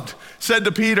loved said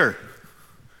to Peter,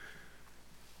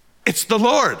 it's the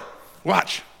Lord.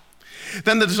 Watch.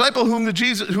 Then the disciple whom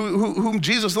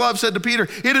Jesus loved said to Peter,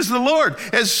 it is the Lord.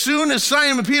 As soon as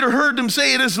Simon Peter heard him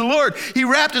say, it is the Lord, he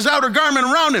wrapped his outer garment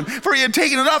around him, for he had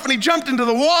taken it off, and he jumped into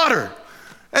the water.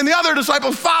 And the other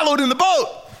disciples followed in the boat.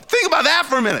 Think about that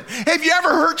for a minute. Have you ever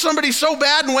hurt somebody so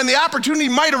bad, and when the opportunity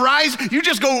might arise, you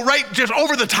just go right just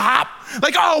over the top?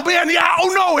 Like, oh man, yeah, oh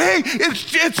no, hey,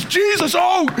 it's Jesus.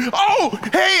 Oh,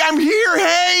 hey, I'm here,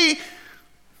 hey.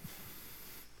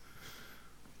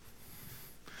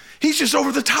 He's just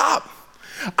over the top.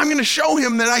 I'm going to show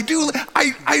him that I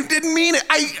didn't mean it.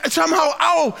 I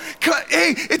somehow,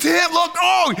 hey, it's him. Look,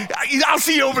 I'll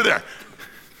see you over there.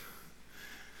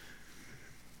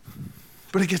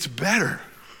 But it gets better.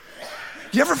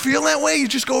 You ever feel that way? You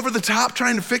just go over the top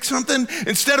trying to fix something?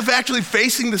 Instead of actually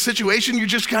facing the situation, you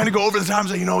just kind of go over the top and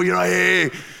say, hey.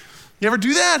 You ever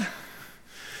do that?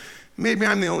 Maybe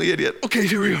I'm the only idiot. Okay,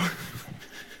 here we go.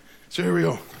 So here we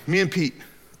go. Me and Pete.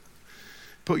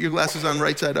 Put your glasses on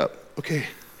right side up. Okay.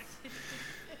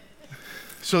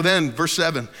 So then, verse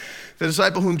 7, the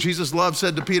disciple whom Jesus loved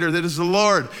said to Peter, that is the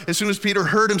Lord. As soon as Peter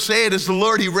heard him say it is the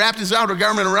Lord, he wrapped his outer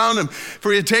garment around him,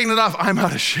 for he had taken it off. I'm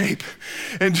out of shape.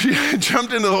 And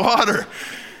jumped into the water.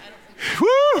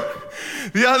 Woo!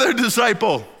 The other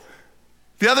disciples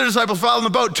followed in the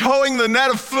boat, towing the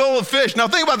net full of fish. Now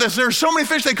think about this. There are so many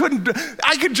fish I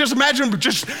could just imagine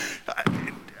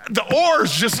the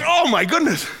oars just, oh my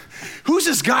goodness. Who's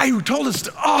this guy who told us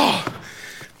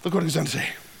look what he's going to say.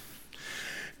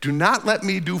 Do not let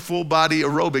me do full body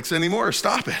aerobics anymore.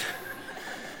 Stop it.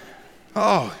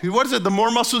 What is it? The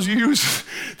more muscles you use,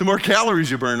 the more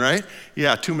calories you burn, right?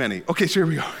 Yeah, too many. Okay, so here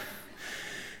we go.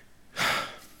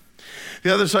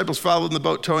 The other disciples followed in the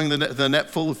boat, towing the net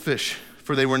full of fish,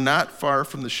 for they were not far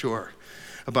from the shore,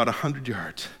 about 100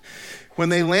 yards. When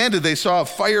they landed, they saw a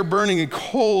fire burning and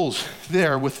coals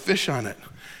there with fish on it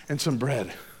and some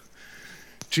bread.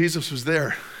 Jesus was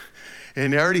there,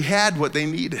 and they already had what they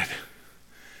needed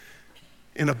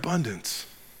in abundance.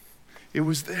 It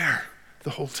was there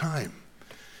the whole time.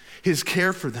 His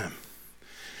care for them,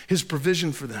 his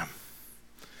provision for them,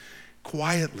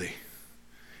 quietly.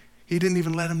 He didn't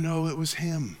even let them know it was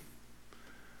him.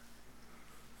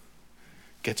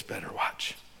 Gets better,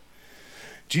 watch.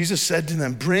 Jesus said to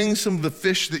them, bring some of the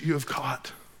fish that you have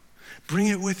caught. Bring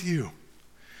it with you.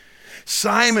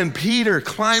 Simon Peter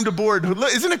climbed aboard.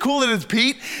 Isn't it cool that it's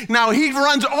Pete? Now he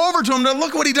runs over to him. Now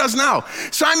look what he does now.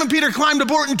 Simon Peter climbed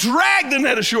aboard and dragged the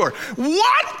net ashore.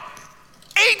 What?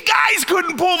 8 guys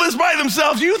couldn't pull this by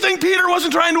themselves. You think Peter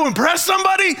wasn't trying to impress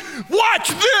somebody? Watch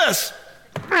this.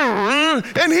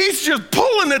 And he's just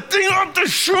pulling the thing off the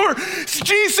shore. See,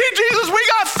 Jesus, we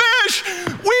got fish.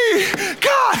 We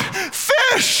got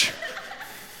fish.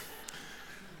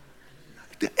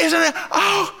 Isn't it?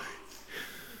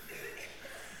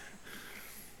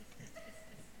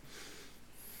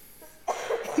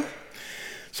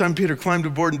 Simon Peter climbed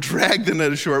aboard and dragged the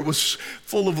net ashore. It was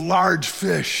full of large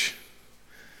fish.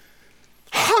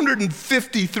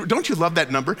 153, don't you love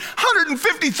that number?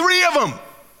 153 of them.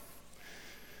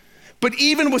 But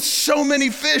even with so many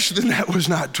fish, the net was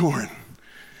not torn.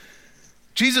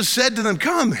 Jesus said to them,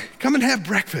 come and have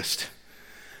breakfast.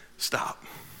 Stop.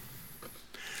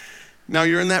 Now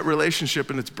you're in that relationship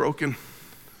and it's broken.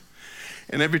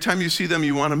 And every time you see them,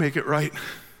 you want to make it right.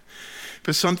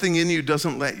 But something in you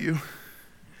doesn't let you.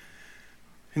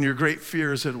 And your great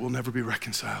fear is that it will never be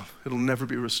reconciled. It'll never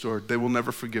be restored. They will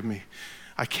never forgive me.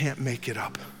 I can't make it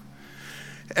up.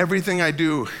 Everything I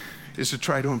do is to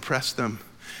try to impress them.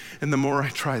 And the more I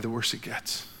try, the worse it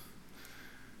gets.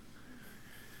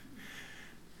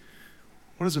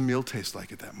 What does a meal taste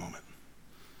like at that moment?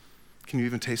 Can you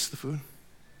even taste the food?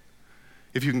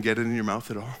 If you can get it in your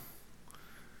mouth at all?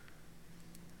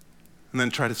 And then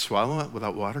try to swallow it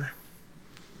without water?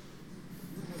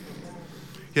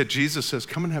 Yet Jesus says,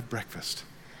 come and have breakfast.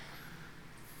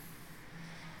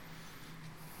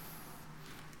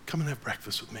 Come and have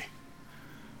breakfast with me.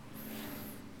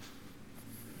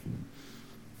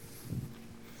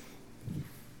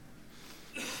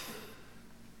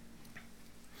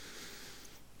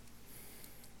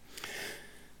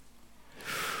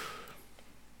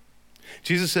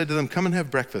 Jesus said to them, come and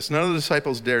have breakfast. None of the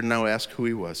disciples dared now ask who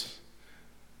he was,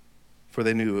 for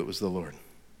they knew it was the Lord.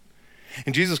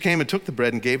 And Jesus came and took the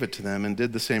bread and gave it to them and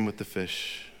did the same with the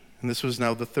fish. And this was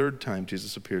now the third time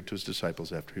Jesus appeared to his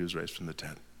disciples after he was raised from the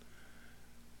dead.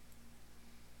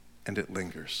 And it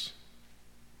lingers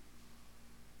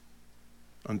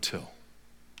until.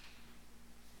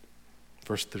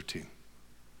 Verse 13.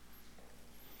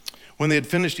 When they had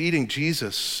finished eating,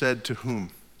 Jesus said to whom?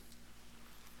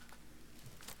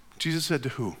 Jesus said to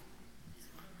who?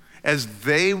 As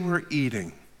they were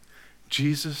eating,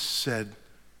 Jesus said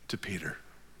to Peter.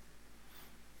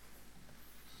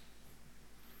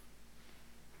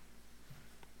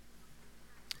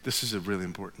 This is a really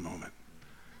important moment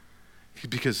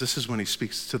because this is when he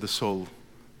speaks to the soul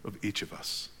of each of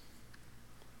us.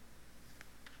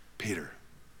 Peter.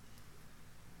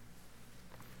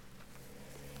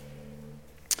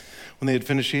 When they had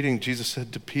finished eating, Jesus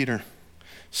said to Peter,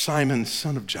 Simon,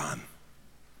 son of John,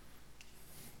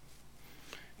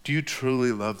 do you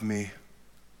truly love me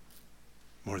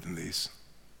more than these?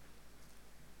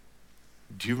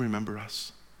 Do you remember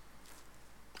us?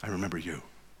 I remember you.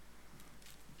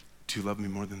 Do you love me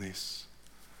more than these?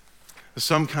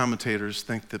 Some commentators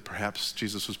think that perhaps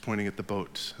Jesus was pointing at the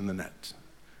boat and the net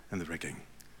and the rigging.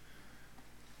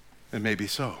 And maybe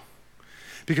so.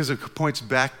 Because it points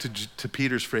back to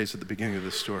Peter's phrase at the beginning of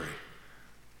the story.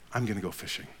 I'm going to go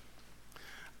fishing.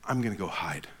 I'm going to go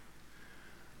hide.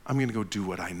 I'm going to go do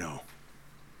what I know.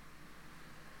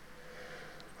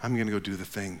 I'm going to go do the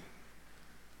thing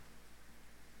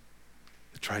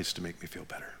that tries to make me feel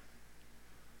better.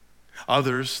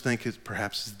 Others think it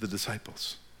perhaps is the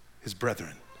disciples, his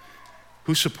brethren,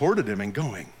 who supported him in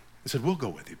going and said, we'll go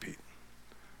with you, Pete.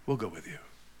 We'll go with you.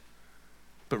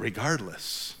 But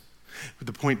regardless,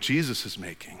 the point Jesus is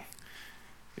making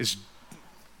is,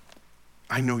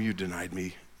 I know you denied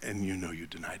me, and you know you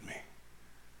denied me.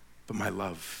 But my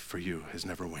love for you has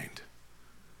never waned.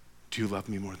 Do you love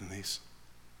me more than these?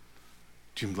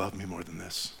 Do you love me more than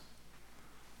this?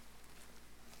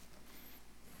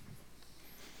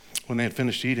 When they had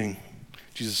finished eating,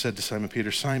 Jesus said to Simon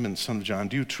Peter, Simon, son of John,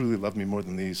 do you truly love me more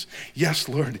than these? Yes,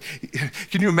 Lord.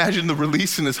 Can you imagine the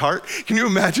release in his heart? Can you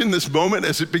imagine this moment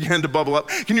as it began to bubble up?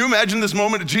 Can you imagine this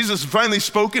moment that Jesus finally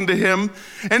spoken to him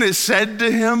and has said to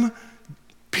him,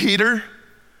 Peter,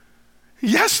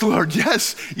 yes, Lord,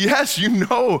 yes, you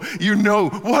know,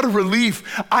 what a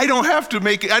relief. I don't have to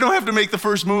make the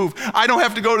first move. I don't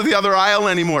have to go to the other aisle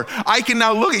anymore. I can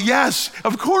now look at, yes,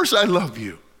 of course I love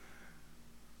you.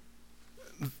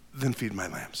 Then feed my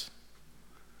lambs.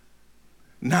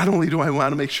 Not only do I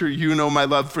want to make sure you know my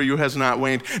love for you has not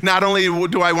waned, not only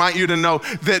do I want you to know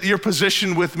that your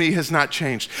position with me has not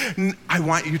changed, I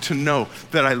want you to know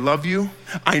that I love you,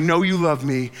 I know you love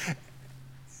me,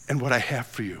 and what I have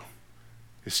for you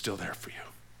is still there for you.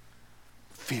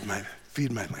 Feed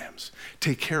my lambs.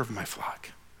 Take care of my flock.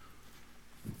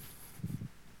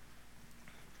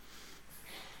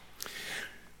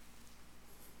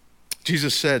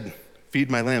 Jesus said, feed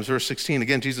my lambs. Verse 16,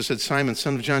 again, Jesus said, Simon,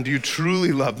 son of John, do you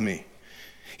truly love me?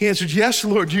 He answered, yes,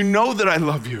 Lord, you know that I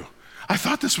love you. I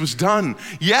thought this was done.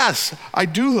 Yes, I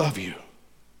do love you.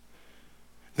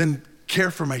 Then care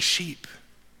for my sheep.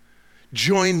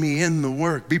 Join me in the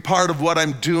work. Be part of what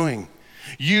I'm doing.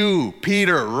 You,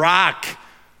 Peter, rock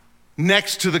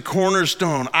next to the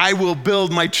cornerstone. I will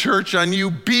build my church on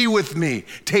you. Be with me.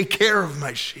 Take care of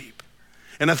my sheep.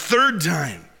 And a third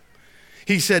time,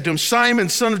 he said to him, Simon,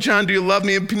 son of John, do you love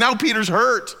me? And now Peter's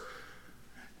hurt.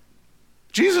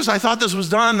 Jesus, I thought this was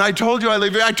done. I told you I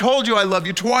love you. I told you I love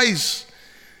you twice.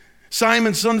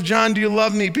 Simon, son of John, do you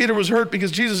love me? Peter was hurt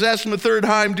because Jesus asked him a third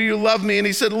time, do you love me? And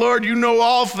he said, Lord, you know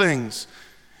all things.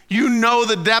 You know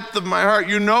the depth of my heart.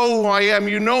 You know who I am.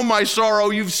 You know my sorrow.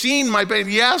 You've seen my pain.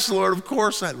 Yes, Lord, of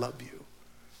course I love you.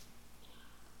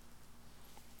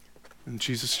 And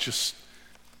Jesus just,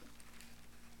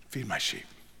 feed my sheep.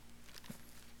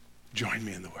 Join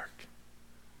me in the work.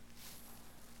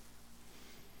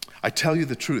 I tell you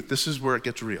the truth. This is where it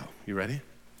gets real. You ready?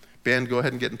 Band, go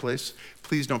ahead and get in place.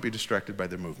 Please don't be distracted by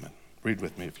their movement. Read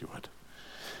with me if you would.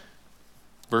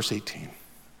 Verse 18.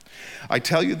 I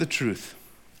tell you the truth.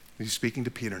 He's speaking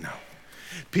to Peter now.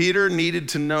 Peter needed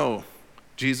to know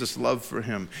Jesus' love for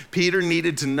him. Peter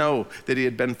needed to know that he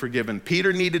had been forgiven.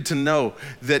 Peter needed to know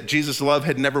that Jesus' love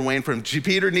had never waned for him.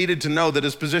 Peter needed to know that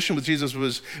his position with Jesus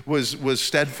was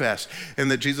steadfast and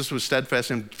that Jesus was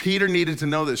steadfast. And Peter needed to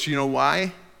know this. You know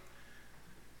why?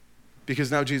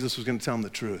 Because now Jesus was going to tell him the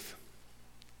truth.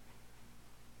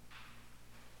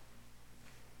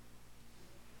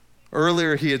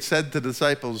 Earlier, he had said to the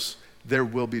disciples, there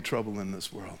will be trouble in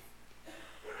this world.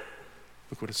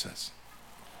 Look what it says.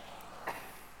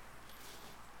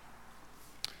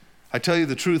 I tell you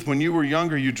the truth, when you were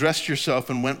younger, you dressed yourself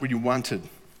and went where you wanted.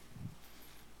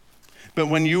 But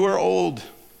when you are old,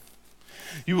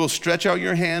 you will stretch out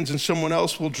your hands and someone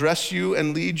else will dress you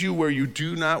and lead you where you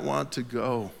do not want to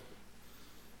go.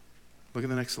 Look at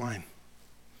the next line.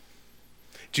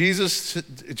 Jesus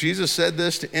said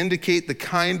this to indicate the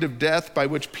kind of death by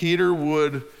which Peter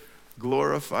would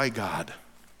glorify God.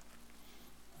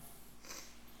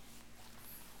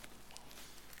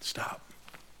 Stop.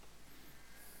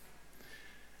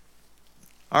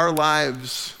 Our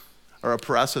lives are a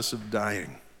process of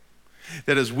dying.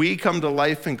 That as we come to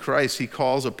life in Christ, he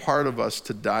calls a part of us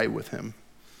to die with him,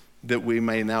 that we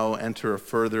may now enter a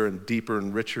further and deeper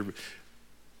and richer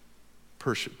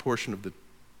portion of the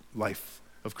life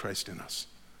of Christ in us.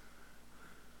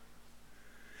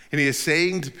 And he is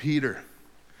saying to Peter,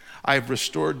 I have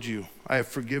restored you. I have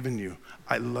forgiven you.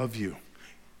 I love you.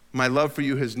 My love for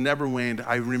you has never waned.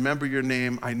 I remember your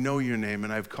name. I know your name,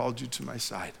 and I've called you to my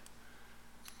side.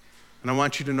 And I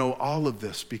want you to know all of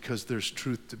this because there's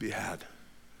truth to be had.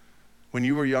 When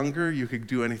you were younger, you could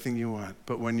do anything you want.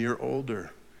 But when you're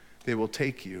older, they will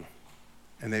take you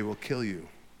and they will kill you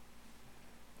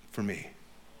for me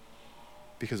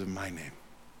because of my name.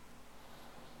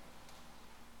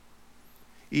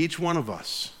 Each one of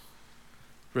us,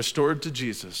 restored to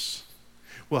Jesus,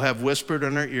 will have whispered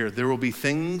in our ear, there will be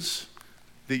things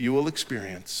that you will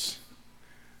experience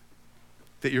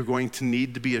that you're going to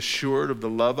need to be assured of the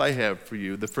love I have for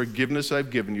you, the forgiveness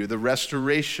I've given you, the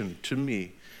restoration to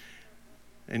me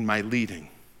in my leading.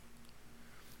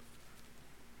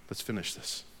 Let's finish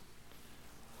this.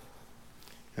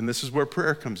 And this is where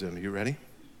prayer comes in. Are you ready?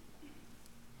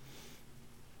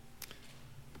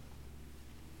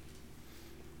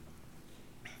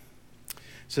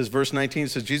 It says, verse 19, it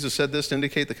says, Jesus said this to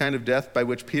indicate the kind of death by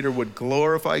which Peter would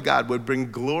glorify God, would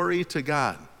bring glory to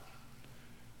God.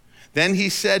 Then he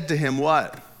said to him,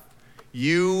 what?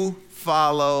 You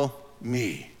follow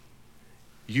me.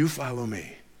 You follow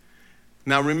me.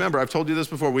 Now remember, I've told you this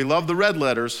before, we love the red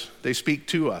letters, they speak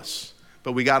to us.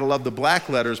 But we gotta love the black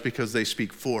letters because they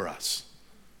speak for us.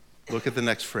 Look at the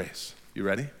next phrase. You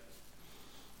ready?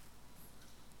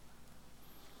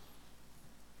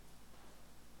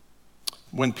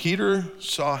 When Peter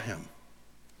saw him,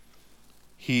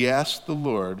 he asked the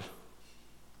Lord,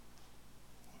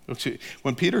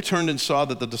 when Peter turned and saw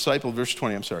that the disciple, verse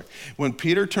 20, when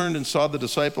Peter turned and saw the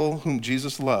disciple whom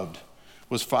Jesus loved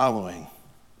was following,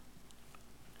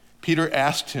 Peter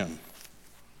asked him,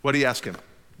 what did he ask him?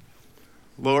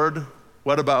 Lord,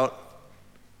 what about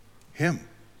him?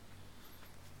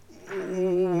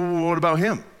 What about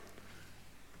him?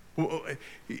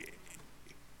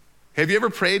 Have you ever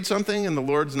prayed something and the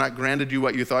Lord's not granted you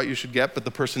what you thought you should get, but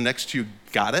the person next to you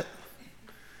got it?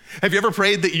 Have you ever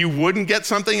prayed that you wouldn't get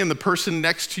something and the person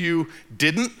next to you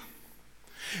didn't?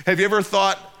 Have you ever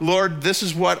thought, Lord, this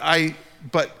is what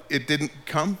but it didn't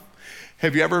come?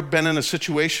 Have you ever been in a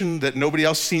situation that nobody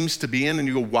else seems to be in and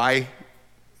you go, why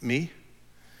me?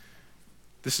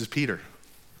 This is Peter.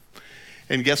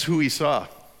 And guess who he saw?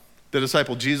 The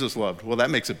disciple Jesus loved. Well, that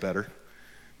makes it better.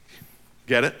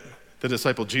 Get it? The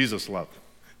disciple Jesus loved.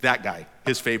 That guy,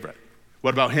 his favorite.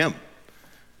 What about him?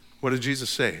 What did Jesus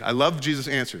say? I love Jesus'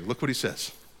 answer. Look what he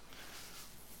says.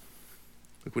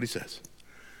 Look what he says.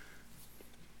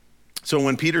 So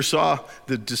when Peter saw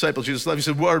the disciple Jesus loved, he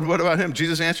said, Lord, what about him?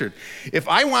 Jesus answered, if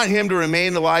I want him to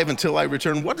remain alive until I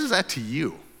return, what is that to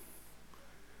you?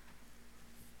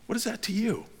 What is that to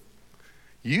you?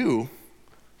 You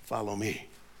follow me.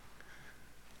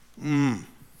 You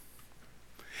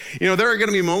know, there are going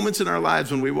to be moments in our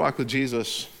lives when we walk with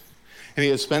Jesus and he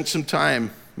has spent some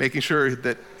time making sure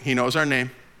that he knows our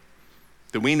name,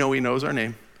 that we know he knows our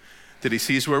name, that he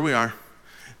sees where we are,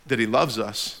 that he loves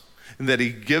us, and that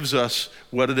he gives us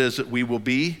what it is that we will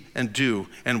be and do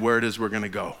and where it is we're going to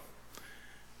go.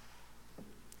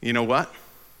 You know what?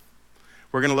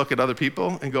 We're going to look at other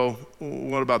people and go,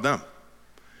 what about them?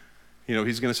 You know,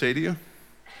 he's going to say to you,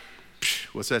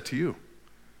 what's that to you?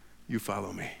 You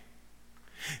follow me.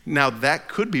 Now, that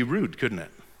could be rude, couldn't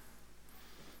it?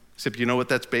 Except you know what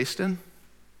that's based in?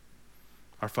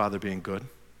 Our Father being good,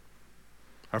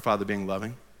 our Father being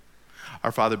loving,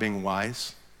 our Father being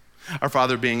wise, our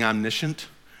Father being omniscient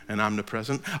and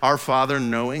omnipresent, our Father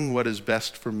knowing what is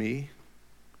best for me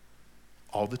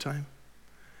all the time,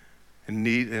 and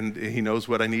he knows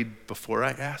what I need before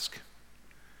I ask,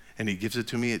 and he gives it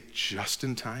to me at just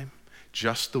in time,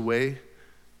 just the way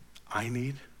I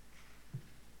need,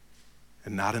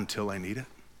 and not until I need it.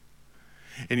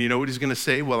 And you know what he's going to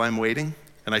say while I'm waiting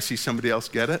and I see somebody else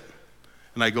get it?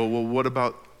 And I go, well, what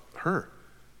about her?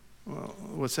 Well,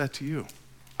 what's that to you?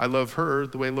 I love her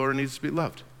the way Laura needs to be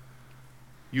loved.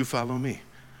 You follow me.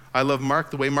 I love Mark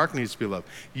the way Mark needs to be loved.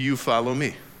 You follow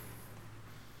me.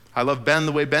 I love Ben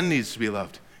the way Ben needs to be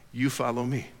loved. You follow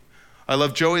me. I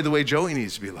love Joey the way Joey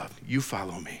needs to be loved. You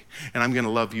follow me. And I'm going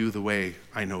to love you the way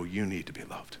I know you need to be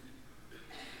loved.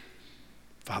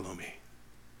 Follow me.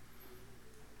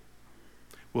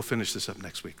 We'll finish this up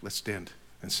next week. Let's stand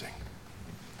and sing.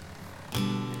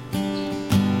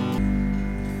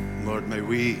 Lord, may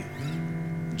we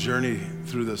journey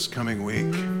through this coming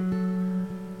week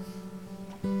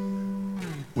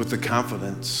with the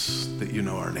confidence that you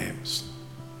know our names.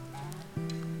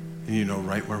 And you know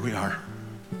right where we are.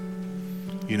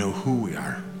 You know who we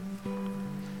are.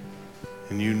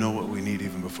 And you know what we need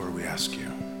even before we ask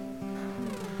you.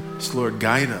 So Lord,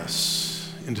 guide us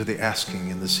into the asking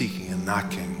and the seeking and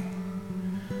knocking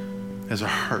as our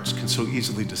hearts can so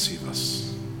easily deceive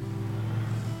us.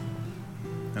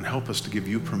 And help us to give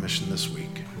you permission this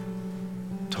week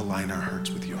to line our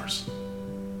hearts with yours,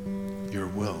 your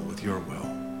will with your will,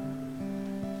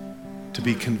 to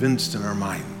be convinced in our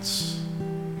minds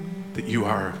that you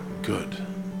are good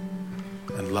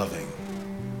and loving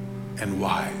and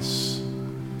wise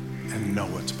and know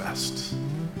what's best.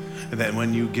 And that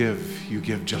when you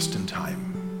give just in time,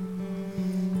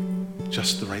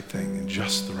 just the right thing in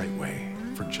just the right way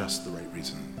for just the right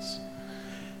reasons.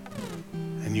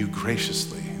 And you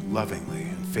graciously, lovingly,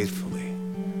 and faithfully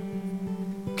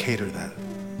cater that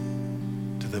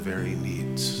to the very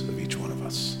needs of each one of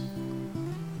us.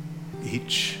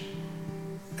 Each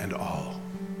and all.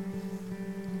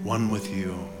 One with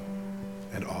you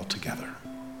and all together.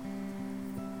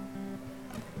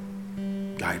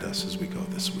 Guide us as we go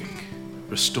this week.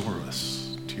 Restore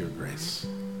us to your grace.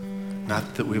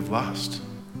 Not that we've lost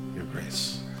your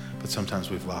grace, but sometimes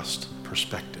we've lost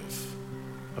perspective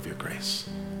of your grace.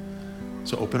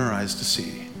 So open our eyes to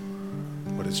see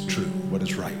what is true, what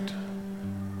is right,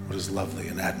 what is lovely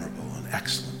and admirable and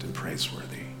excellent and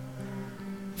praiseworthy.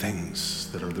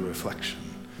 Things that are the reflection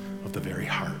of the very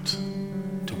heart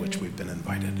to which we've been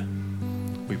invited.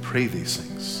 We pray these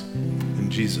things in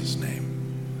Jesus' name.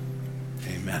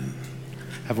 Amen.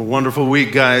 Have a wonderful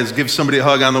week, guys. Give somebody a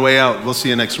hug on the way out. We'll see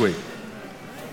you next week.